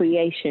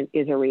creation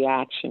is a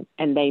reaction.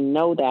 And they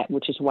know that,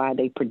 which is why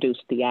they produce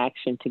the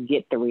action to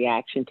get the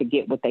reaction, to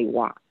get what they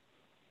want.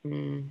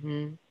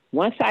 Mm-hmm.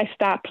 Once I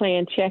stop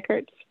playing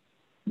checkers,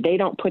 they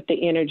don't put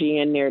the energy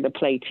in there to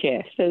play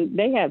chess. So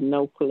they have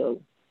no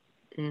clue.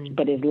 Mm-hmm.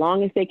 But as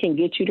long as they can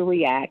get you to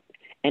react,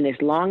 and as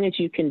long as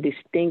you can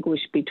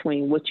distinguish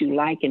between what you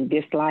like and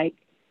dislike,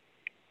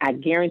 I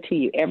guarantee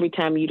you, every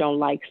time you don't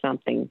like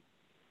something,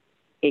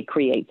 it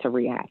creates a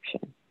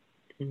reaction.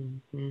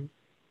 Mm-hmm.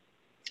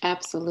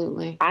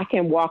 Absolutely. I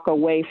can walk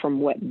away from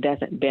what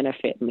doesn't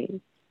benefit me,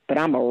 but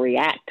I'm going to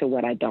react to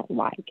what I don't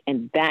like.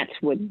 And that's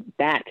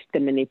the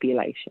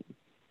manipulation,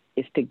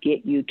 is to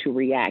get you to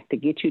react, to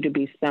get you to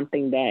be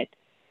something that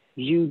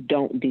you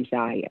don't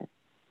desire.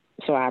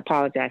 So I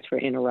apologize for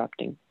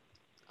interrupting.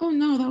 Oh,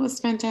 no, that was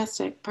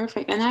fantastic.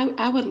 Perfect. And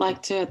I would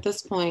like to, at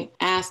this point,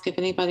 ask if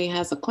anybody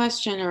has a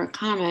question or a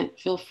comment,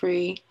 feel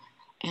free.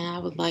 And I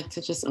would like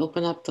to just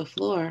open up the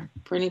floor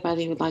for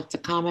anybody who would like to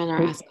comment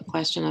or ask a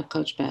question of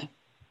Coach Bev.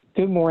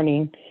 Good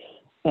morning,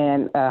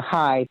 and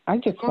hi. I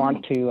just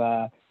want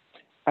to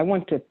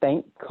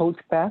thank Coach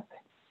Bev,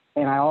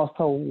 and I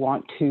also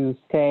want to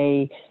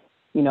say,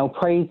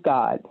 praise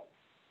God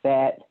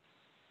that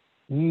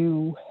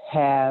you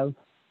have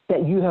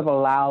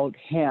allowed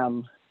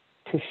him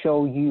to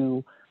show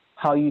you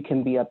how you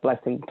can be a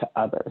blessing to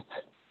others.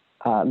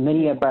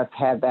 Many of us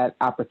have that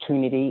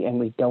opportunity,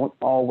 and we don't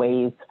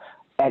always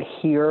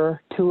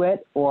adhere to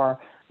it or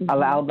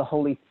allow the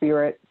Holy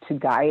Spirit to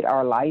guide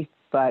our life.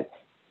 But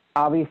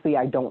obviously,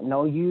 I don't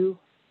know you,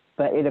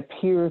 but it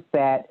appears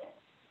that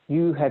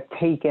you have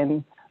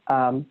taken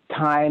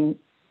time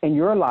in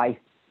your life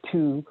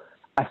to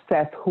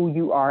assess who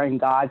you are in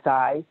God's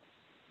eyes.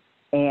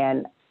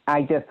 And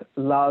I just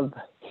love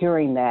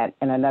hearing that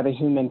in another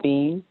human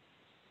being.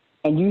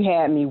 And you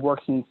had me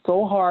working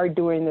so hard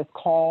during this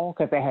call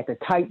because I had to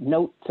type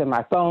notes in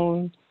my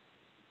phone.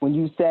 When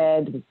you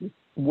said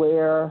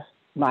where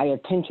my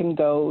attention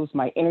goes,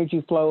 my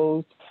energy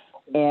flows,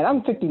 and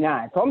I'm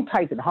 59, so I'm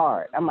typing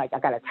hard. I'm like, I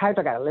got to type,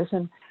 I got to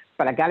listen,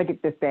 but I got to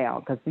get this down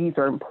because these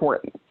are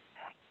important.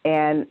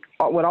 And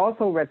what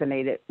also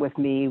resonated with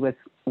me was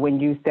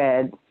when you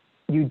said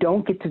you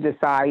don't get to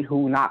decide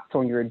who knocks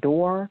on your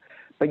door,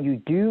 but you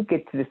do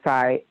get to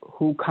decide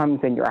who comes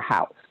in your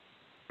house.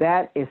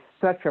 That is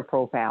such a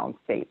profound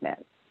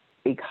statement,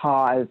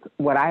 because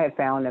what I have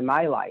found in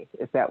my life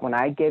is that when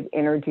I give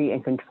energy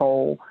and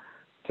control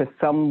to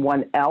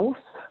someone else,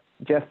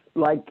 just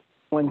like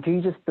when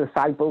Jesus'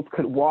 disciples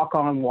could walk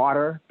on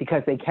water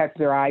because they kept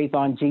their eyes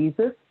on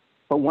Jesus,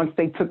 but once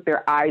they took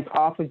their eyes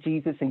off of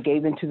Jesus and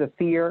gave into the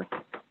fear,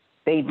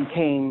 they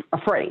became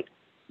afraid.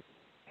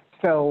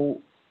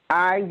 So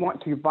I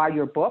want to buy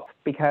your book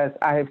because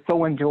I have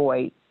so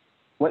enjoyed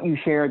what you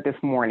shared this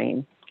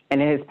morning,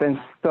 and it has been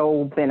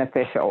so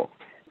beneficial.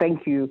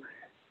 Thank you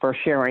for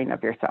sharing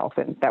of yourself,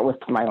 and that was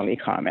my only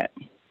comment.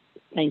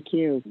 Thank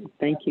you.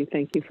 Thank you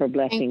for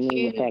blessing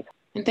me with that.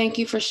 And thank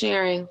you for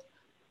sharing.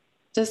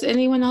 Does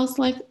anyone else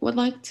would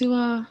like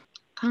to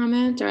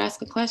comment or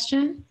ask a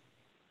question?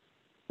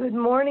 Good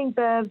morning,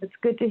 Bev. It's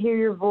good to hear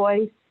your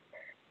voice.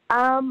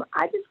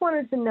 I just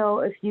wanted to know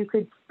if you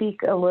could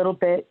speak a little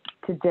bit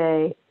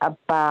today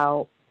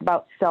about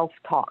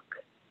self-talk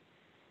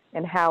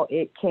and how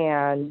it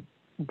can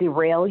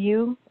derail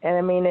you. And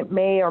I mean, it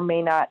may or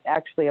may not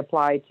actually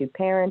apply to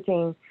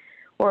parenting,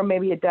 or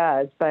maybe it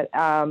does, but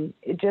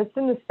just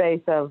in the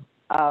space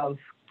of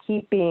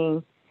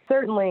keeping,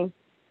 certainly,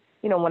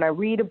 you know, when I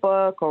read a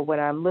book or when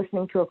I'm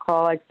listening to a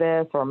call like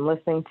this, or I'm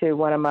listening to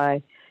one of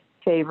my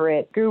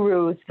favorite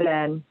gurus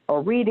then,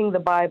 or reading the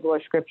Bible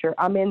or scripture,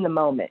 I'm in the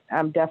moment.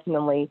 I'm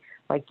definitely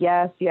like,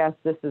 yes,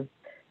 this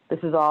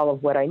is all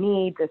of what I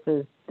need. This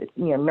is,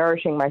 you know,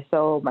 nourishing my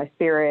soul, my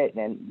spirit,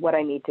 and what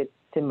I need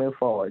to move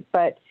forward.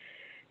 But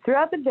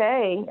throughout the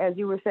day, as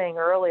you were saying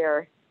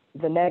earlier,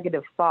 the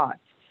negative thoughts,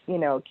 you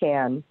know,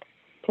 can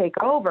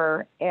take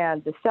over,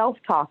 and the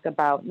self-talk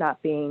about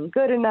not being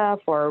good enough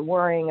or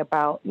worrying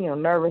about, you know,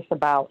 nervous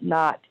about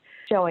not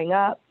showing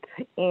up.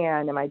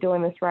 And am I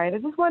doing this right? I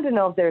just wanted to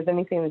know if there's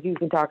anything that you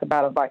can talk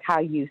about how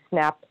you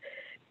snap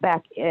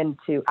back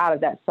out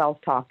of that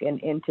self-talk and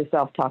into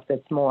self-talk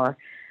that's more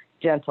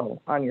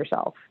gentle on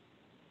yourself.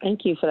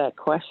 Thank you for that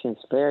question.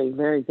 It's a very,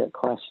 very good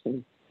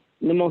question.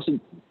 The most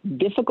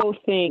difficult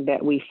thing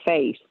that we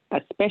face,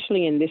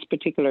 especially in this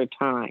particular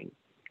time,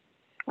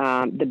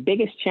 the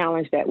biggest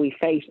challenge that we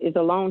face is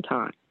alone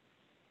time.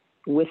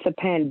 With the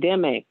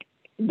pandemic,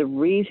 the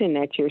reason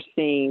that you're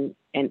seeing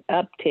an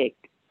uptick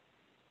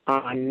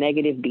on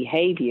negative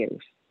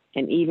behaviors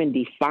and even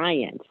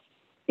defiance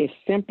is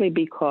simply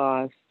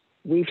because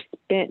we've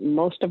spent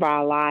most of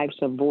our lives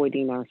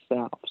avoiding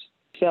ourselves.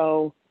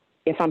 So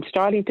if I'm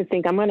starting to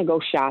think I'm going to go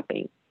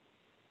shopping,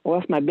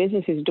 or if my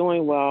business is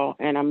doing well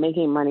and I'm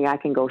making money, I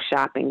can go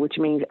shopping, which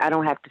means I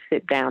don't have to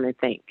sit down and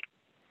think.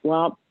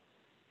 Well,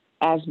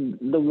 as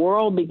the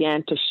world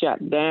began to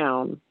shut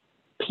down,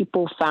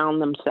 people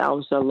found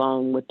themselves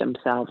alone with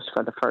themselves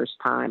for the first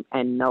time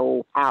and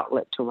no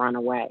outlet to run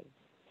away.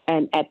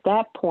 And at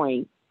that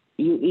point,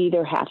 you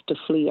either have to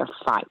flee or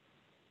fight,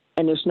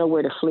 and there's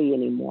nowhere to flee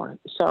anymore.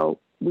 So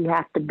we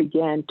have to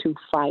begin to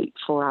fight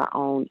for our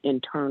own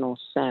internal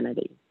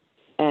sanity.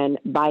 And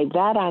by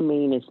that, I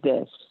mean is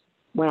this.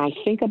 When I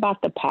think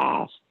about the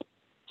past,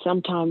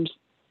 sometimes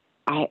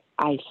I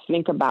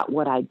think about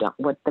what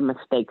the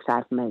mistakes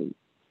I've made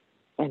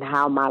and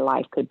how my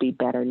life could be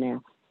better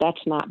now.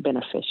 That's not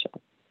beneficial.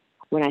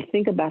 When I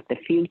think about the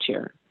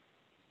future,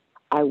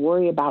 I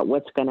worry about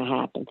what's going to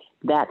happen.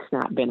 That's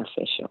not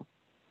beneficial.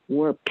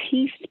 Where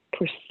peace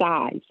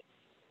presides,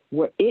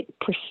 where it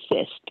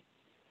persists,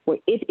 where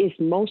it is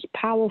most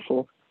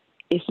powerful,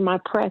 is my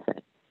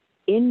present.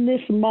 In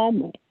this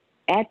moment,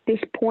 at this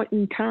point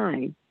in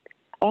time,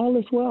 all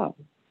is well.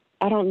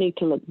 I don't need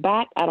to look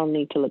back. I don't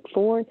need to look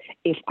forward.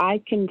 If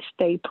I can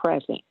stay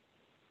present,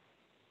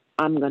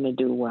 I'm going to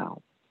do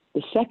well.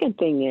 The second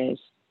thing is,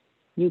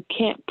 you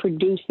can't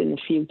produce in the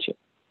future.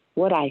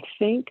 What I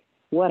think,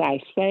 what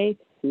I say,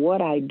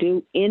 what I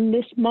do in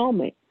this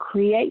moment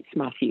creates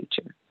my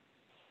future.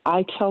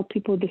 I tell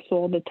people this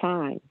all the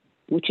time,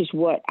 which is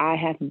what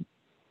I've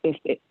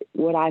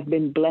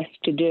been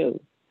blessed to do.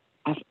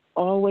 I've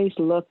always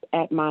looked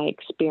at my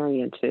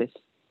experiences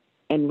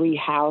and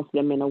rehoused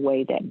them in a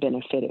way that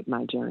benefited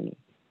my journey.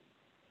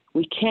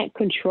 We can't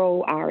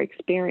control our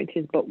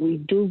experiences, but we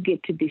do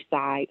get to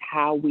decide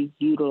how we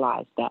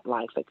utilize that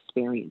life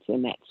experience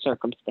in that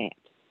circumstance.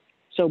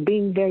 So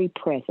being very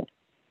present.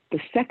 The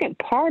second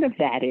part of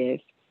that is,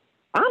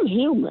 I'm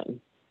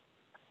human.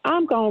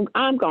 I'm going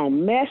to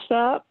mess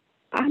up.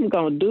 I'm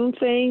going to do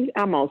things.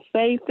 I'm going to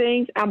say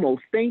things. I'm going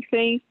to think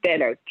things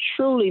that are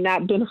truly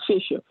not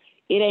beneficial.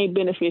 It ain't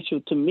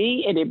beneficial to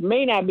me, and it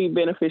may not be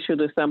beneficial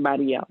to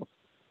somebody else.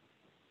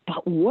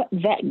 But what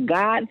that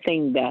God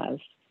thing does,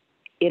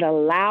 it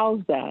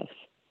allows us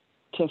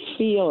to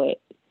feel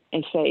it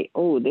and say,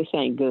 oh, this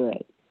ain't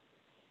good.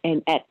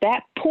 And at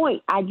that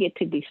point, I get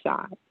to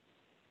decide.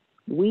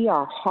 We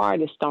are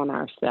hardest on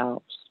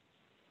ourselves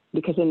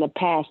because in the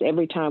past,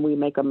 every time we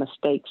make a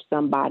mistake,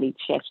 somebody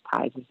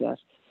chastises us.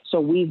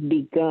 So we've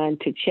begun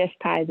to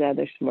chastise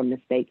others for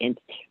mistake. And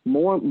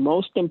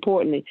most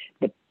importantly,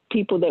 the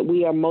people that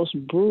we are most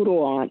brutal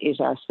on is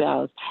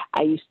ourselves.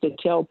 I used to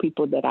tell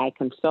people that I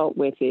consult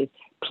with is,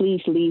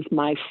 please leave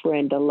my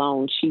friend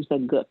alone. She's a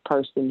good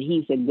person.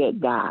 He's a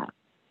good guy.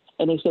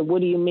 And they said,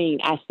 what do you mean?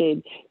 I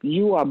said,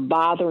 you are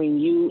bothering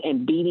you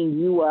and beating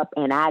you up,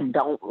 and I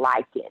don't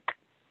like it.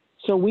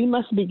 So we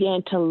must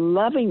begin to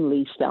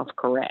lovingly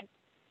self-correct,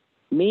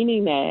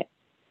 meaning that,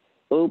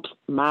 oops,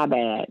 my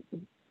bad.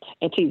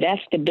 And see,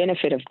 that's the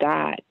benefit of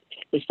God,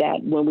 is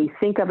that when we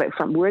think of it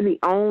we're the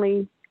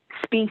only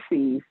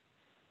species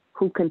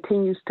who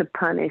continues to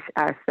punish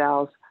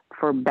ourselves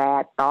for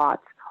bad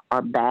thoughts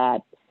or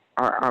bad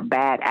or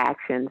bad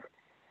actions,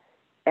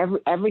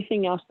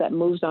 everything else that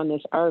moves on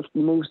this earth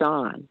moves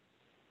on.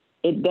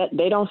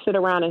 They don't sit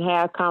around and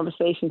have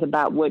conversations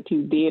about what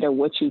you did or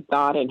what you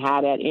thought and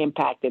how that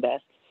impacted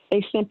us.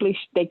 They simply,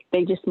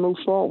 they just move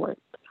forward.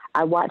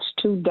 I watched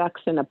 2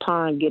 ducks in a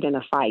pond get in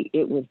a fight.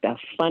 It was the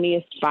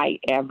funniest fight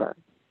ever.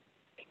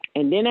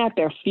 And then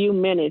after a few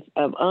minutes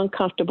of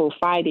uncomfortable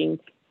fighting,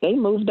 they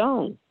moved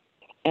on.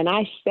 And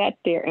I sat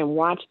there and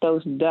watched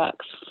those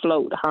ducks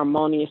float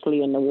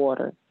harmoniously in the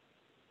water.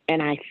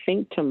 And I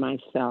think to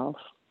myself,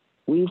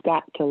 we've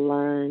got to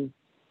learn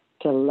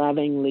to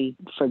lovingly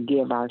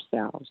forgive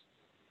ourselves.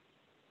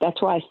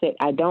 That's why I said,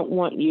 I don't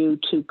want you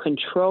to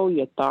control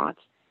your thoughts,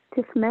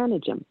 just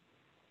manage them.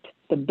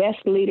 The best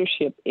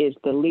leadership is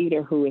the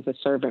leader who is a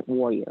servant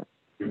warrior,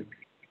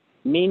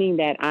 meaning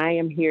that I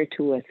am here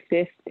to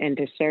assist and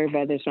to serve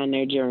others on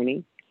their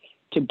journey,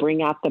 to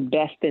bring out the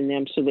best in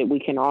them so that we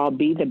can all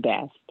be the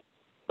best.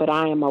 But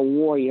I am a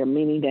warrior,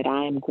 meaning that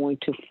I am going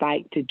to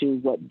fight to do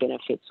what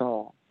benefits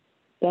all.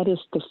 That is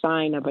the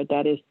sign of it.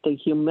 That is the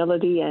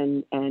humility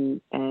and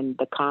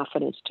the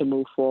confidence to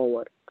move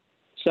forward.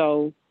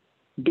 So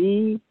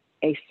be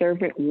a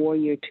servant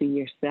warrior to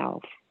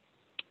yourself,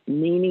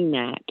 meaning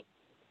that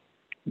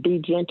be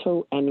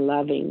gentle and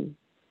loving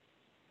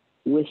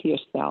with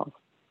yourself,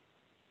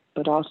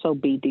 but also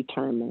be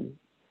determined.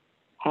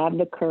 Have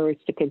the courage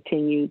to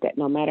continue, that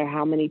no matter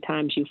how many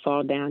times you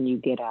fall down, you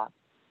get up.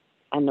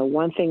 And the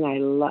one thing I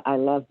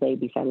love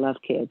babies, I love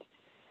kids,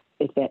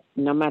 is that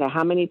no matter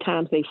how many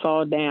times they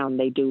fall down,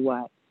 they do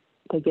what?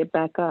 They get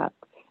back up.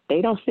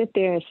 They don't sit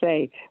there and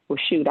say, well,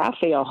 shoot, I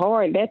fell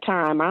hard that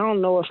time. I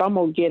don't know if I'm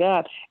going to get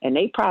up. And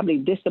they probably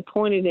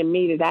disappointed in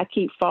me that I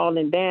keep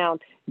falling down.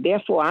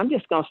 Therefore, I'm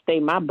just going to stay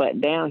my butt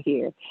down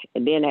here.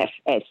 And then at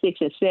 6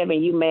 and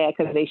 7, you mad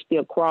because they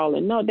still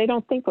crawling. No, they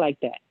don't think like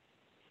that.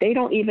 They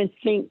don't even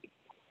think.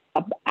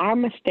 Our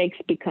mistakes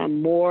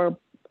become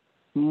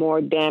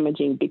more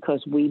damaging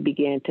because we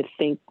begin to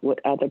think what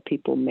other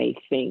people may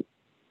think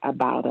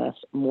about us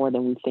more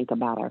than we think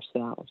about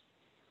ourselves.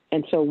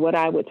 And so what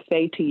I would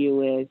say to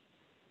you is,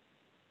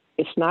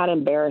 it's not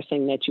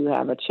embarrassing that you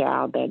have a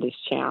child that is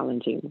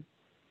challenging.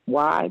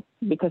 Why?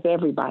 Because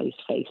everybody's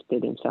faced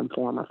it in some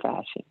form or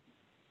fashion.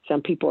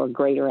 Some people are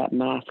greater at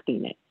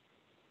masking it.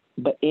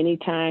 But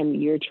anytime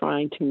you're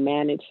trying to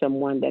manage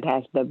someone that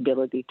has the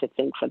ability to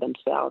think for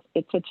themselves,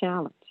 it's a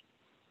challenge.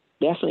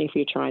 Definitely if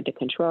you're trying to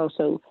control.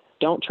 So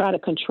don't try to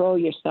control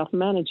yourself,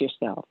 manage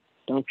yourself.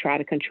 Don't try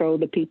to control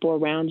the people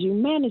around you,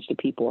 manage the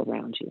people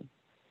around you.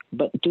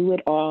 But do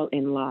it all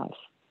in love.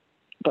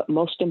 But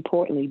most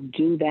importantly,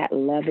 do that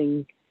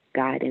loving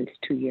guidance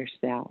to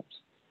yourselves.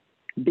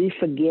 Be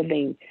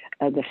forgiving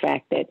of the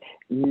fact that,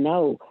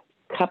 no,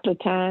 a couple of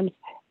times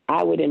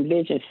I would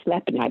envision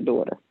slapping my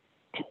daughter.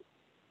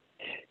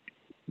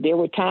 There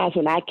were times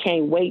when I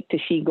can't wait till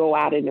she go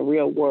out in the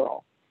real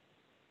world.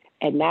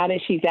 And now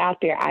that she's out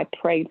there, I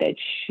pray that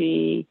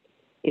she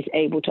is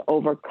able to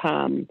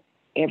overcome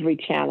every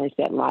challenge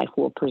that life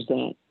will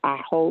present. I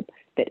hope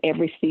that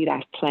every seed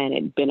I've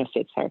planted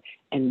benefits her.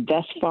 And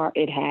thus far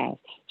it has.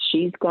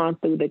 She's gone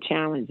through the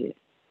challenges,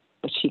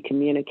 but she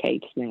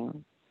communicates now.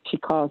 She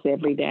calls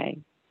every day.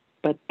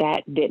 But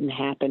that didn't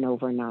happen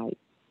overnight.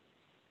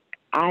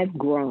 I've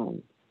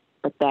grown,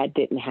 but that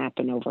didn't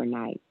happen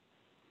overnight.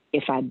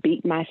 If I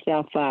beat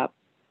myself up,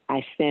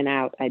 I send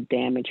out a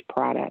damaged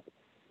product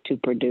to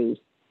produce,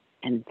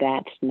 and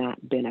that's not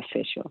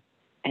beneficial.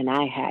 And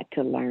I had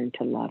to learn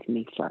to love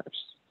me first.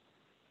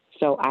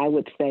 So I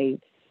would say,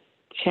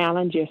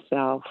 challenge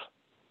yourself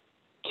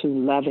to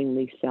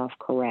lovingly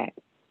self-correct,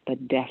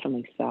 but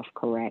definitely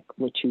self-correct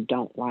what you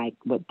don't like,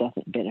 what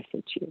doesn't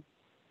benefit you.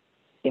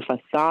 If a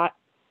thought,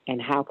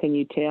 and how can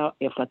you tell?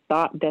 If a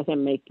thought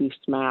doesn't make you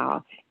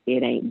smile,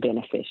 it ain't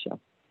beneficial.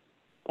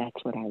 That's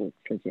what I would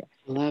suggest.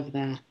 Love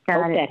that.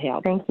 Hope that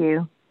helps. Thank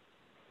you.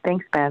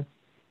 Thanks, Bev.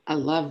 I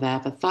love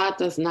that. If a thought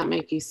does not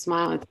make you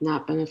smile, it's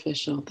not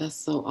beneficial. That's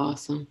so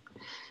awesome.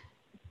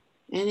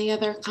 Any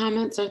other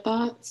comments or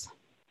thoughts?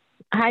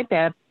 Hi,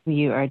 Bev.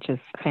 You are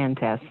just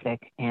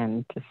fantastic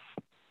and just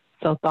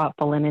so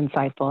thoughtful and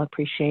insightful. I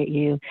appreciate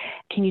you.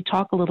 Can you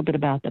talk a little bit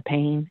about the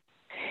pain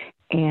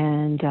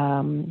and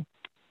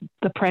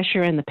the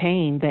pressure and the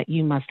pain that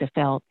you must have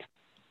felt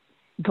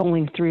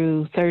going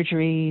through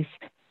surgeries,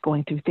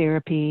 going through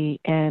therapy,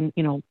 and,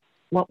 you know,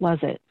 what was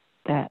it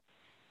that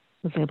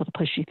was able to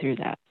push you through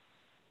that?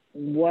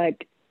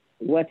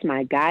 What's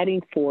my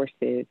guiding force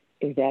is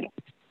that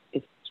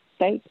it's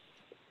faith.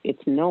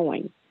 It's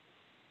knowing.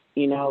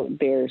 You know,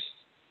 there's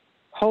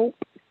hope,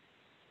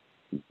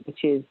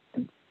 which is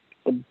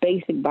the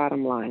basic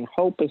bottom line.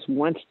 Hope is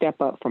one step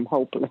up from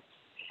hopeless.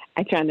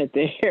 I try not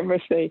to ever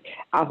say,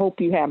 I hope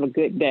you have a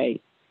good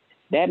day.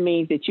 That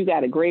means that you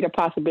got a greater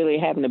possibility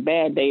of having a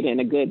bad day than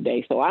a good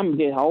day. So I'm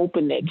just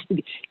hoping that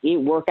it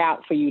work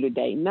out for you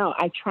today. No,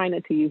 I try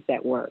not to use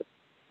that word.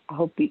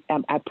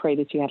 I pray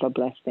that you have a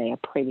blessed day. I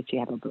pray that you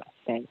have a blessed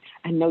day.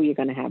 I know you're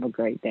going to have a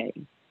great day.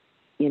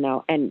 You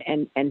know,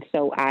 and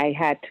so I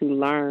had to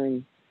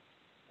learn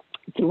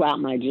throughout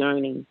my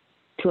journey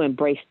to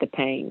embrace the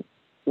pain.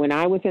 when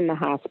I was in the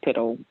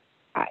hospital,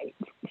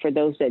 for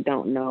those that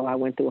don't know, I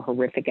went through a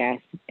horrific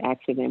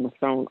accident, was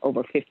thrown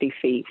over 50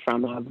 feet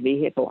from a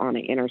vehicle on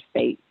an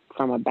interstate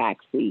from a back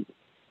seat.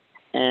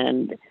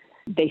 And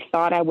they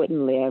thought I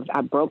wouldn't live.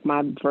 I broke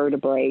my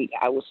vertebrae.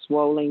 I was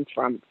swollen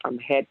from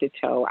head to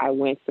toe. I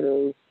went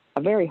through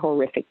a very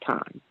horrific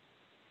time.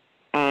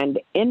 And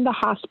in the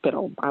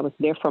hospital, I was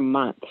there for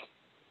months.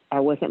 I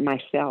wasn't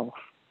myself.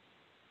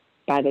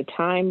 By the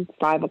time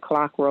 5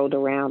 o'clock rolled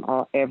around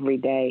every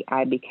day,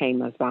 I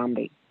became a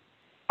zombie.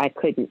 I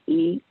couldn't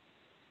eat.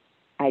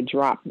 I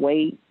dropped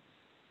weight.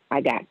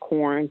 I got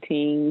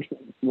quarantined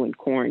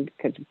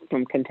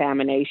from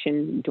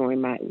contamination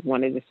during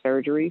one of the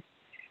surgeries.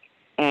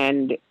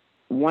 And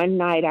one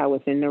night I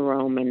was in the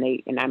room,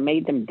 and I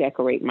made them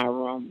decorate my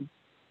room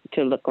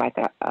to look like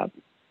a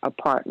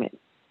apartment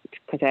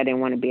because I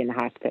didn't want to be in the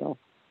hospital.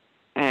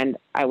 And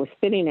I was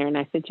sitting there, and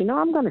I said,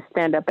 I'm going to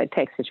stand up at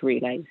Texas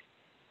Relays.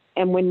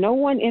 And when no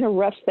one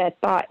interrupts that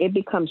thought, it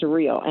becomes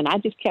real. And I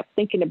just kept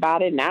thinking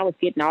about it, and I was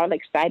getting all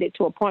excited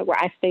to a point where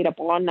I stayed up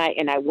all night,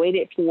 and I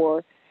waited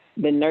for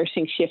the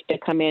nursing shift to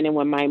come in. And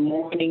when my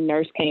morning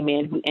nurse came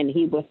in, and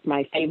he was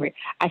my favorite,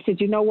 I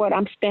said, you know what?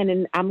 I'm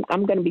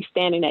going to be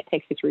standing at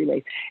Texas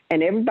Relays.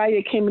 And everybody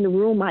that came in the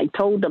room, I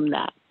told them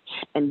that.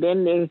 And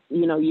then there's,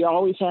 you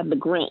always have the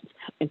Grinch.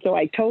 And so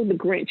I told the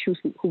Grinch,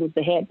 who was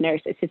the head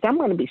nurse, I said, I'm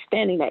going to be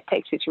standing at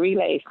Texas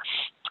Relays.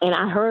 And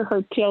I heard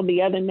her tell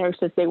the other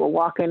nurses they were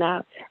walking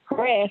out,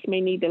 her ass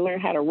may need to learn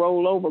how to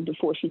roll over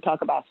before she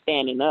talk about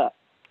standing up.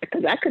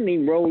 Because I couldn't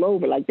even roll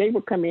over. Like, they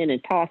would come in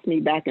and toss me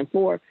back and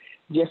forth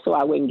just so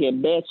I wouldn't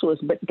get bed sores.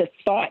 But the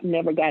thought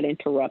never got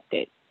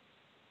interrupted.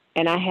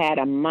 And I had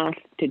a month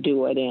to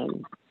do it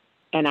in.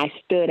 And I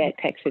stood at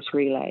Texas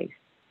Relays.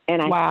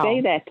 And I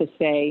say that to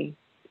say,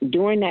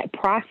 during that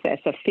process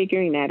of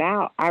figuring that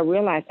out, I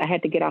realized I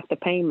had to get off the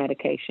pain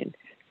medication.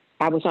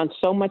 I was on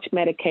so much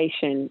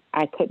medication,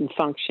 I couldn't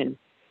function.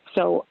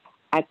 So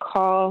I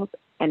called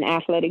an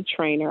athletic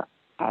trainer,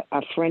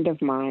 a friend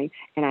of mine,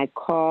 and I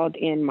called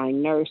in my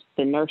nurse,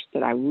 the nurse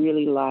that I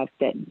really loved,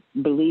 that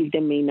believed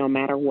in me no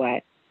matter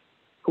what,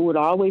 who would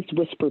always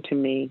whisper to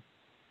me,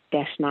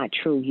 that's not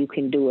true, you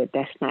can do it.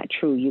 That's not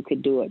true, you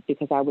could do it,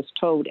 because I was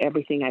told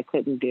everything I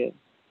couldn't do.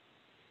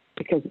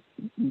 Because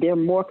they're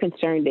more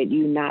concerned that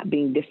you not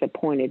being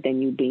disappointed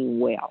than you being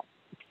well.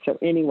 So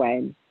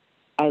anyway,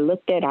 I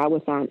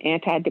was on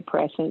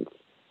antidepressants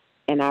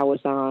and I was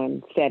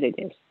on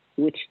sedatives,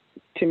 which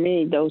to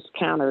me, those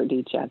countered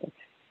each other.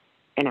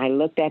 And I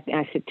looked at,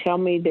 I said, tell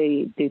me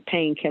the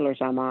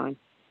painkillers I'm on.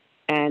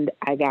 And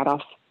I got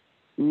off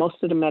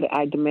most of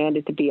I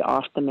demanded to be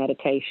off the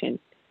medication.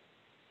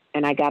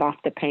 And I got off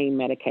the pain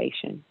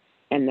medication.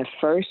 And the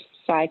first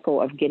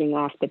cycle of getting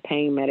off the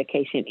pain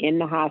medication in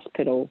the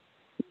hospital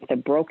with a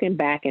broken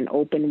back and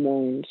open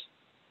wounds,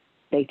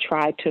 they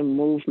tried to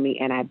move me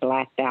and I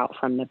blacked out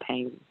from the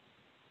pain.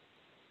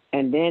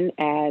 And then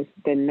as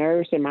the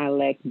nerves in my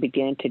leg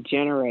began to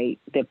generate,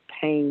 the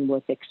pain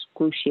was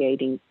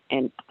excruciating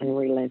and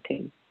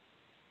unrelenting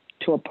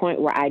to a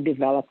point where I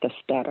developed a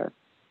stutter.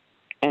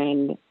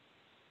 And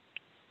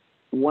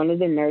one of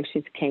the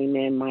nurses came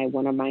in,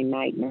 one of my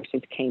night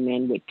nurses came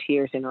in with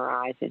tears in her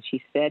eyes, and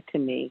she said to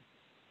me,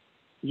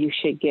 you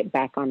should get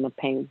back on the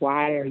pain.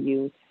 Why are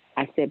you?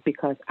 I said,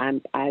 because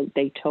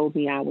they told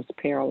me I was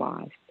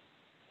paralyzed.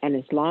 And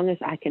as long as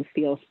I can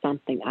feel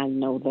something, I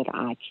know that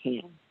I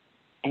can.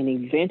 And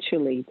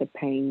eventually the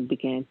pain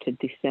began to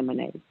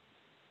disseminate.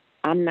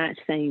 I'm not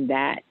saying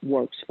that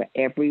works for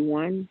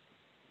everyone,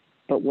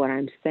 but what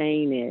I'm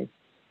saying is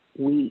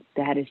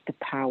that is the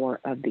power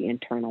of the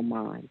internal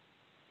mind.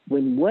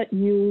 When what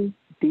you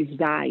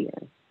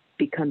desire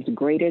becomes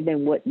greater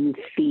than what you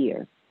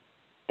fear,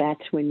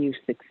 that's when you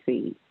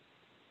succeed.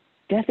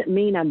 Doesn't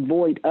mean I'm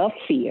void of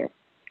fear.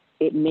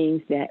 It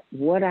means that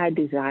what I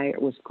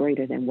desired was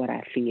greater than what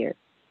I feared.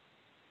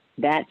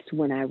 That's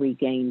when I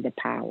regained the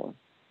power.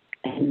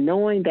 And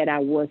knowing that I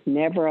was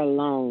never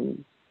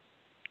alone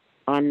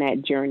on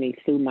that journey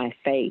through my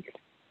faith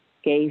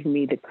gave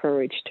me the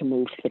courage to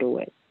move through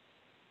it.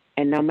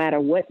 And no matter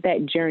what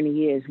that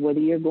journey is, whether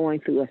you're going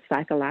through a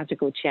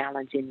psychological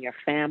challenge in your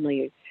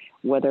family,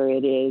 whether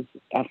it is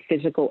a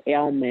physical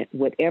ailment,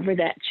 whatever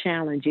that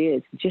challenge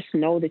is, just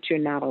know that you're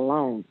not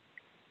alone,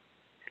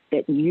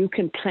 that you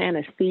can plant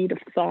a seed of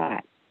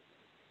thought,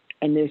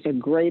 and there's a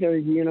greater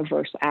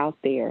universe out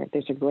there,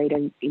 there's a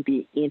greater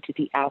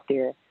entity out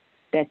there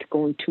that's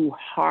going to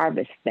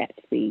harvest that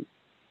seed.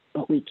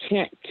 But we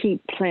can't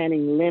keep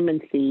planting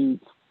lemon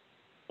seeds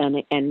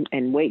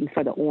and waiting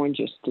for the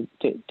oranges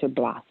to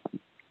blossom.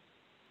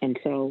 And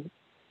so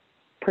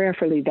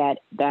prayerfully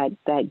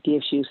that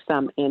gives you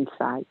some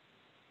insight.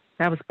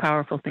 That was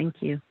powerful. Thank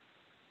you.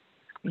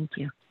 Thank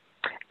you.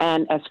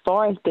 And as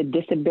far as the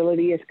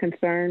disability is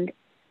concerned,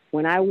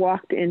 when I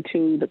walked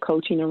into the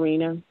coaching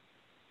arena,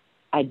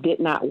 I did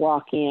not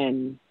walk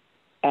in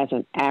as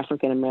an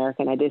African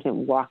American. I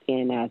didn't walk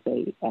in as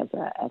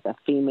a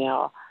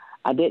female.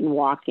 I didn't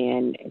walk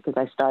in because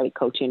I started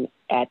coaching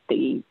at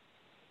the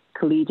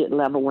collegiate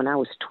level when I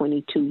was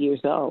 22 years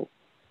old.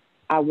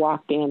 I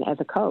walked in as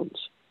a coach.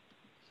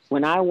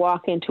 When I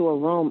walk into a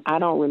room, I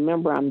don't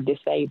remember I'm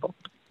disabled.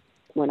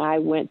 When I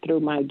went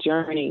through my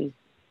journey,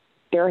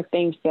 there are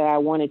things that I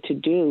wanted to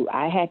do.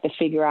 I had to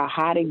figure out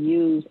how to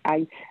use,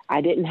 I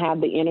didn't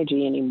have the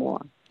energy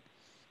anymore.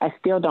 I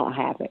still don't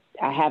have it.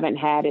 I haven't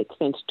had it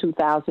since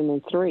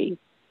 2003.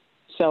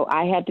 So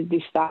I had to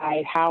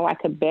decide how I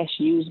could best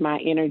use my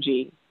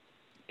energy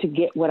to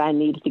get what I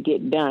needed to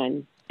get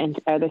done,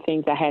 and other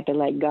things I had to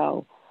let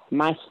go.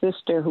 My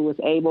sister, who was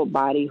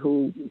able-bodied,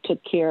 who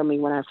took care of me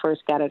when I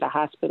first got out of the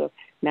hospital,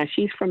 now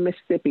she's from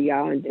Mississippi,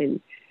 y'all,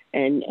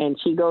 and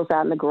she goes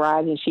out in the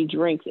garage and she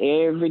drinks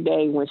every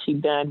day when she's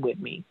done with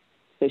me.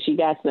 So she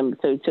got some,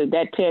 so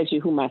that tells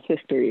you who my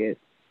sister is.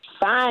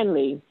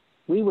 Finally,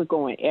 we were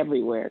going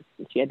everywhere.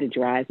 She had to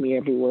drive me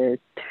everywhere,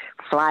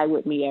 fly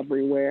with me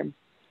everywhere.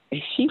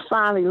 And she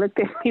finally looked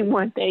at me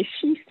one day.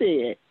 She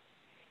said,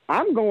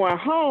 "I'm going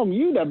home.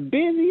 You the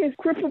busiest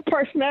crippled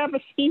person I ever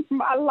seen in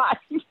my life."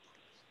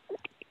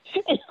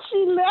 And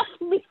she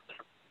left me.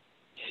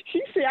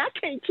 She said, "I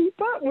can't keep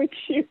up with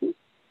you."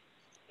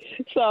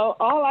 So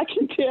all I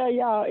can tell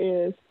y'all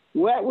is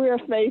what we're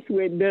faced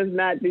with does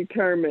not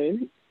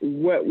determine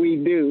what we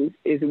do.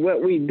 It's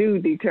what we do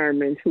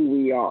determines who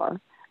we are.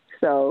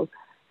 So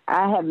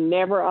I have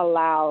never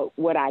allowed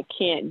what I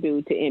can't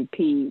do to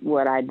impede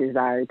what I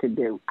desire to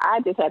do.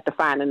 I just have to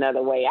find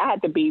another way. I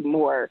have to be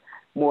more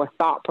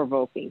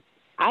thought-provoking.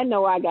 I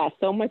know I got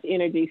so much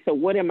energy, so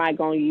what am I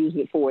going to use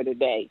it for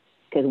today?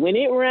 Because when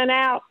it runs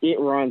out, it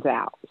runs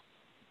out.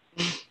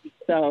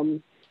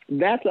 So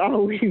that's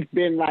always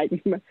been like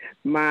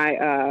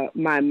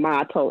my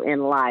motto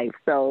in life.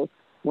 So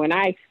when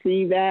I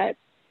see that,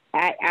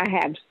 I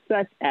have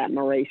such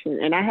admiration.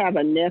 And I have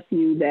a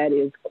nephew that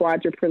is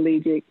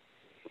quadriplegic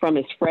from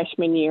his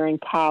freshman year in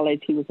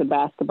college. He was a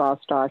basketball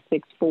star,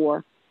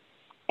 6'4".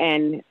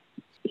 And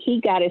he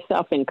got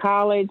himself in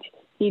college.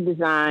 He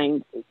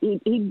designed,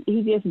 he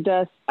just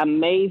does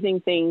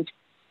amazing things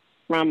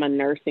from a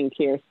nursing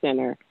care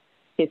center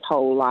his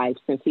whole life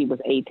since he was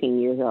 18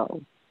 years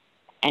old.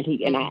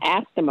 And I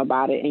asked him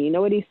about it, and you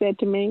know what he said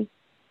to me?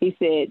 He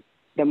said,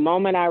 the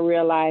moment I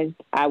realized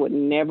I would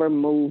never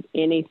move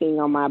anything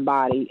on my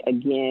body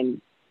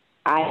again,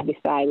 I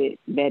decided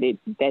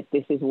that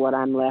this is what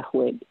I'm left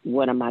with.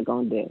 What am I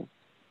going to do?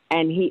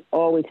 And he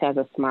always has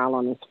a smile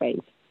on his face.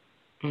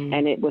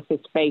 And it was his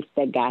face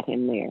that got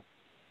him there.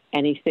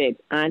 And he said,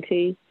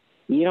 "Auntie,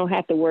 you don't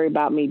have to worry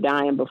about me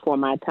dying before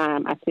my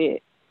time." I said,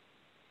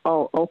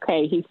 "Oh,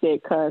 okay." He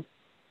said, "'Cause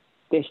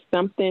there's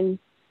something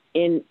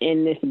in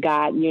this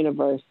God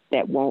universe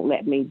that won't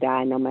let me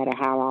die no matter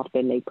how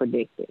often they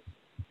predict it."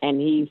 And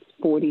he's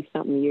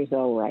 40-something years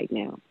old right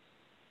now.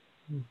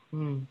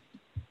 Mm-hmm.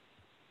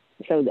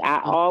 So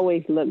I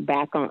always look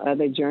back on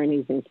other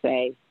journeys and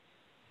say,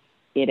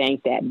 it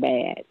ain't that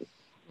bad.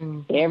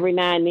 Mm-hmm. Every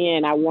now and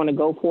then I want to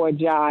go for a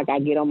jog. I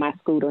get on my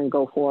scooter and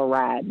go for a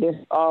ride.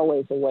 There's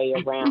always a way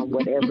around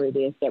whatever it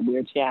is that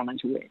we're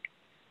challenged with.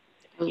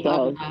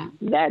 So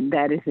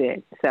that is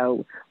it.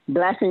 So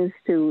blessings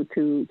to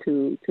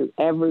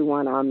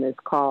everyone on this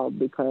call,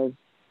 because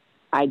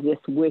I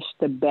just wish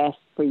the best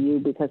for you,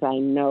 because I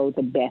know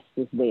the best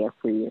is there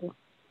for you.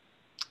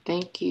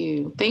 Thank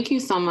you. Thank you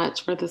so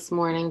much for this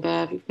morning,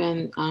 Bev. You've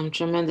been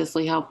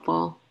tremendously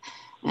helpful,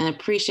 and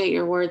appreciate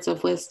your words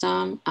of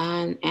wisdom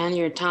and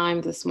your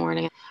time this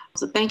morning.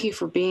 So thank you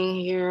for being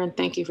here, and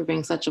thank you for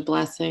being such a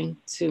blessing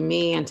to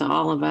me and to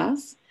all of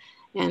us.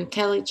 And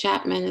Kelli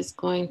Chapman is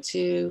going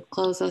to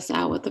close us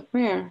out with a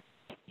prayer.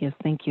 Yes,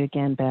 thank you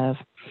again, Bev.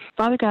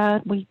 Father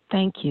God, we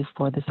thank you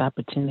for this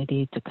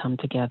opportunity to come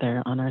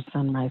together on our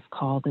SonRise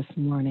call this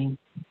morning.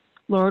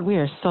 Lord, we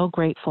are so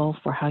grateful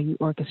for how you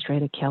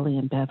orchestrated Kelli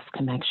and Bev's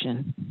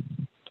connection.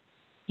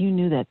 You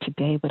knew that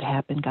today would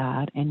happen,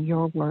 God, and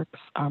your works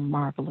are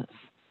marvelous.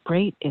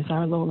 Great is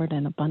our Lord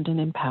and abundant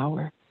in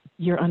power.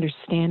 Your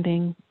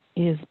understanding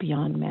is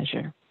beyond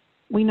measure.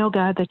 We know,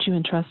 God, that you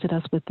entrusted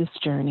us with this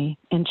journey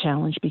and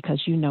challenge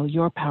because you know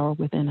your power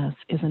within us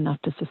is enough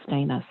to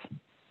sustain us.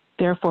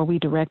 Therefore, we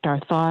direct our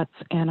thoughts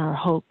and our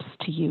hopes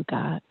to you,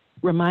 God.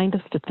 Remind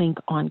us to think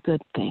on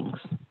good things.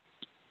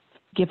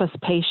 Give us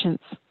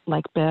patience,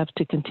 like Bev,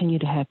 to continue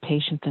to have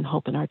patience and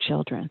hope in our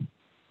children.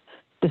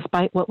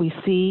 Despite what we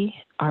see,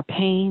 our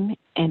pain,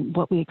 and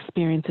what we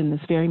experience in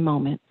this very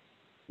moment,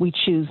 we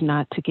choose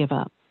not to give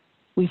up.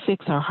 We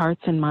fix our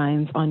hearts and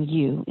minds on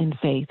you in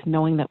faith,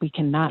 knowing that we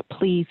cannot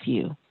please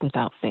you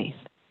without faith.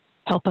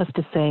 Help us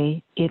to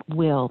say, it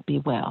will be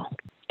well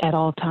at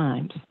all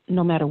times.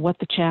 No matter what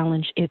the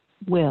challenge, it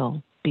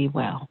will be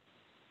well.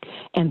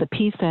 And the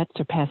peace that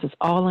surpasses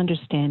all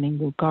understanding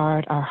will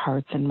guard our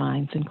hearts and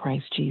minds in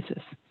Christ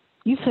Jesus.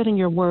 You said in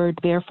your word,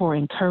 therefore,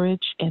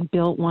 encourage and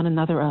build one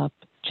another up,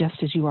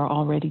 just as you are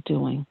already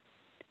doing.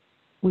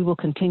 We will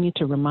continue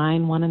to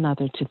remind one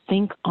another to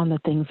think on the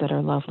things that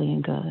are lovely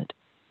and good,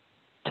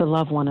 to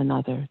love one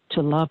another,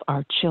 to love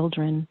our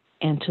children,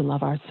 and to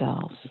love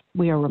ourselves.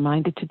 We are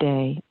reminded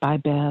today by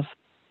Bev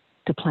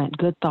to plant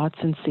good thoughts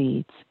and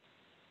seeds,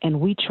 and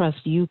we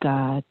trust you,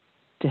 God,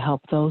 to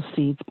help those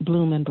seeds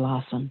bloom and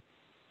blossom.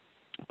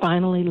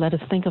 Finally, let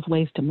us think of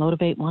ways to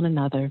motivate one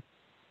another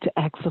to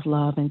acts of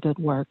love and good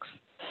works.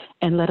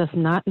 And let us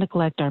not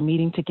neglect our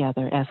meeting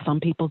together as some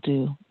people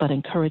do, but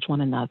encourage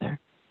one another,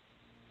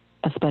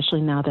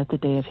 especially now that the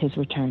day of his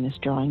return is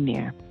drawing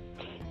near.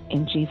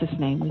 In Jesus'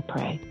 name we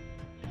pray.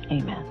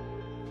 Amen.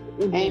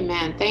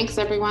 Amen. Thanks,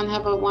 everyone.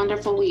 Have a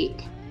wonderful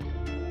week.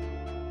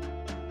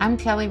 I'm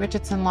Kelli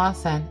Richardson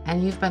Lawson,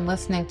 and you've been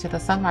listening to the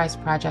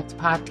SonRise Project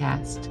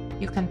podcast.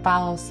 You can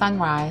follow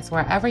SonRise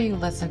wherever you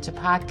listen to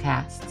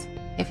podcasts.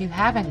 If you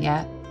haven't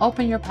yet,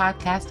 open your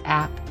podcast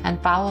app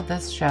and follow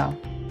this show.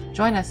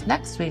 Join us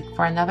next week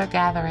for another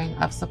gathering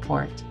of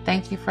support.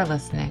 Thank you for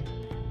listening.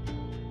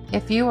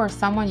 If you or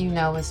someone you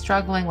know is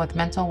struggling with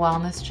mental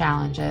wellness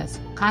challenges,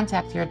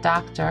 contact your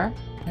doctor,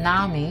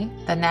 NAMI,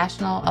 the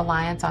National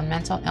Alliance on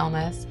Mental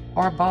Illness,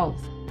 or both.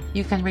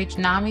 You can reach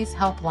NAMI's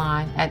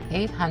helpline at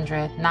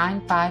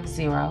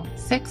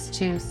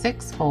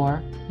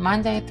 800-950-6264,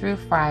 Monday through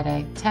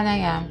Friday, 10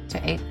 a.m.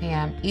 to 8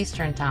 p.m.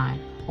 Eastern Time,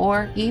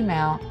 or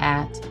email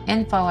at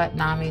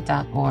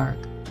info@nami.org.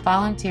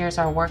 Volunteers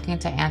are working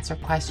to answer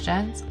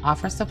questions,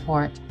 offer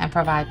support, and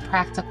provide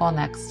practical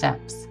next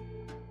steps.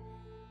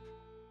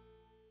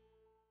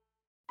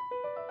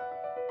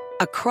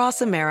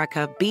 Across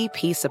America,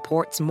 BP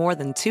supports more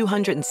than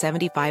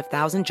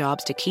 275,000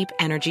 jobs to keep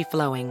energy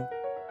flowing.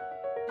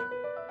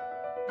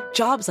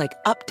 Jobs like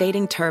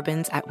updating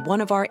turbines at one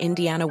of our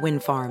Indiana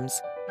wind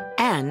farms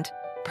and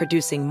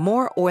producing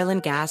more oil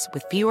and gas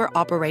with fewer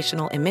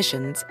operational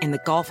emissions in the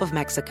Gulf of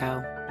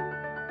Mexico.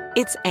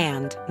 It's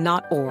and,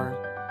 not or.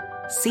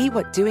 See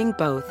what doing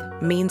both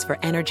means for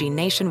energy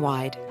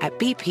nationwide at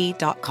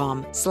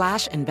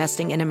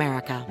bp.com/investing in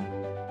America.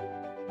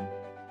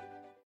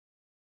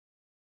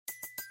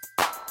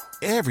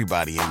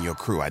 Everybody in your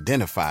crew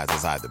identifies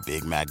as either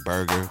Big Mac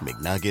Burger,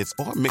 McNuggets,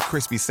 or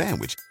McCrispy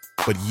Sandwich.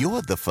 But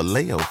you're the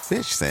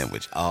Filet-O-Fish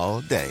Sandwich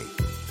all day.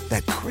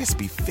 That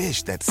crispy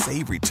fish, that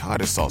savory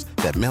tartar sauce,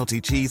 that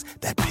melty cheese,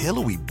 that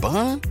pillowy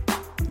bun.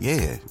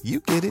 Yeah,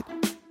 you get it.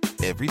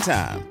 Every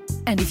time.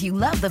 And if you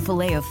love the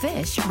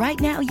Filet-O-Fish, right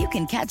now you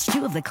can catch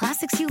two of the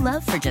classics you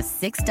love for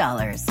just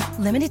 $6.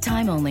 Limited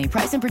time only.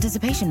 Price and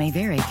participation may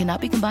vary.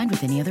 Cannot be combined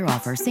with any other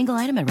offer. Single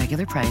item at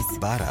regular price.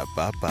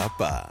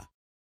 Ba-da-ba-ba-ba.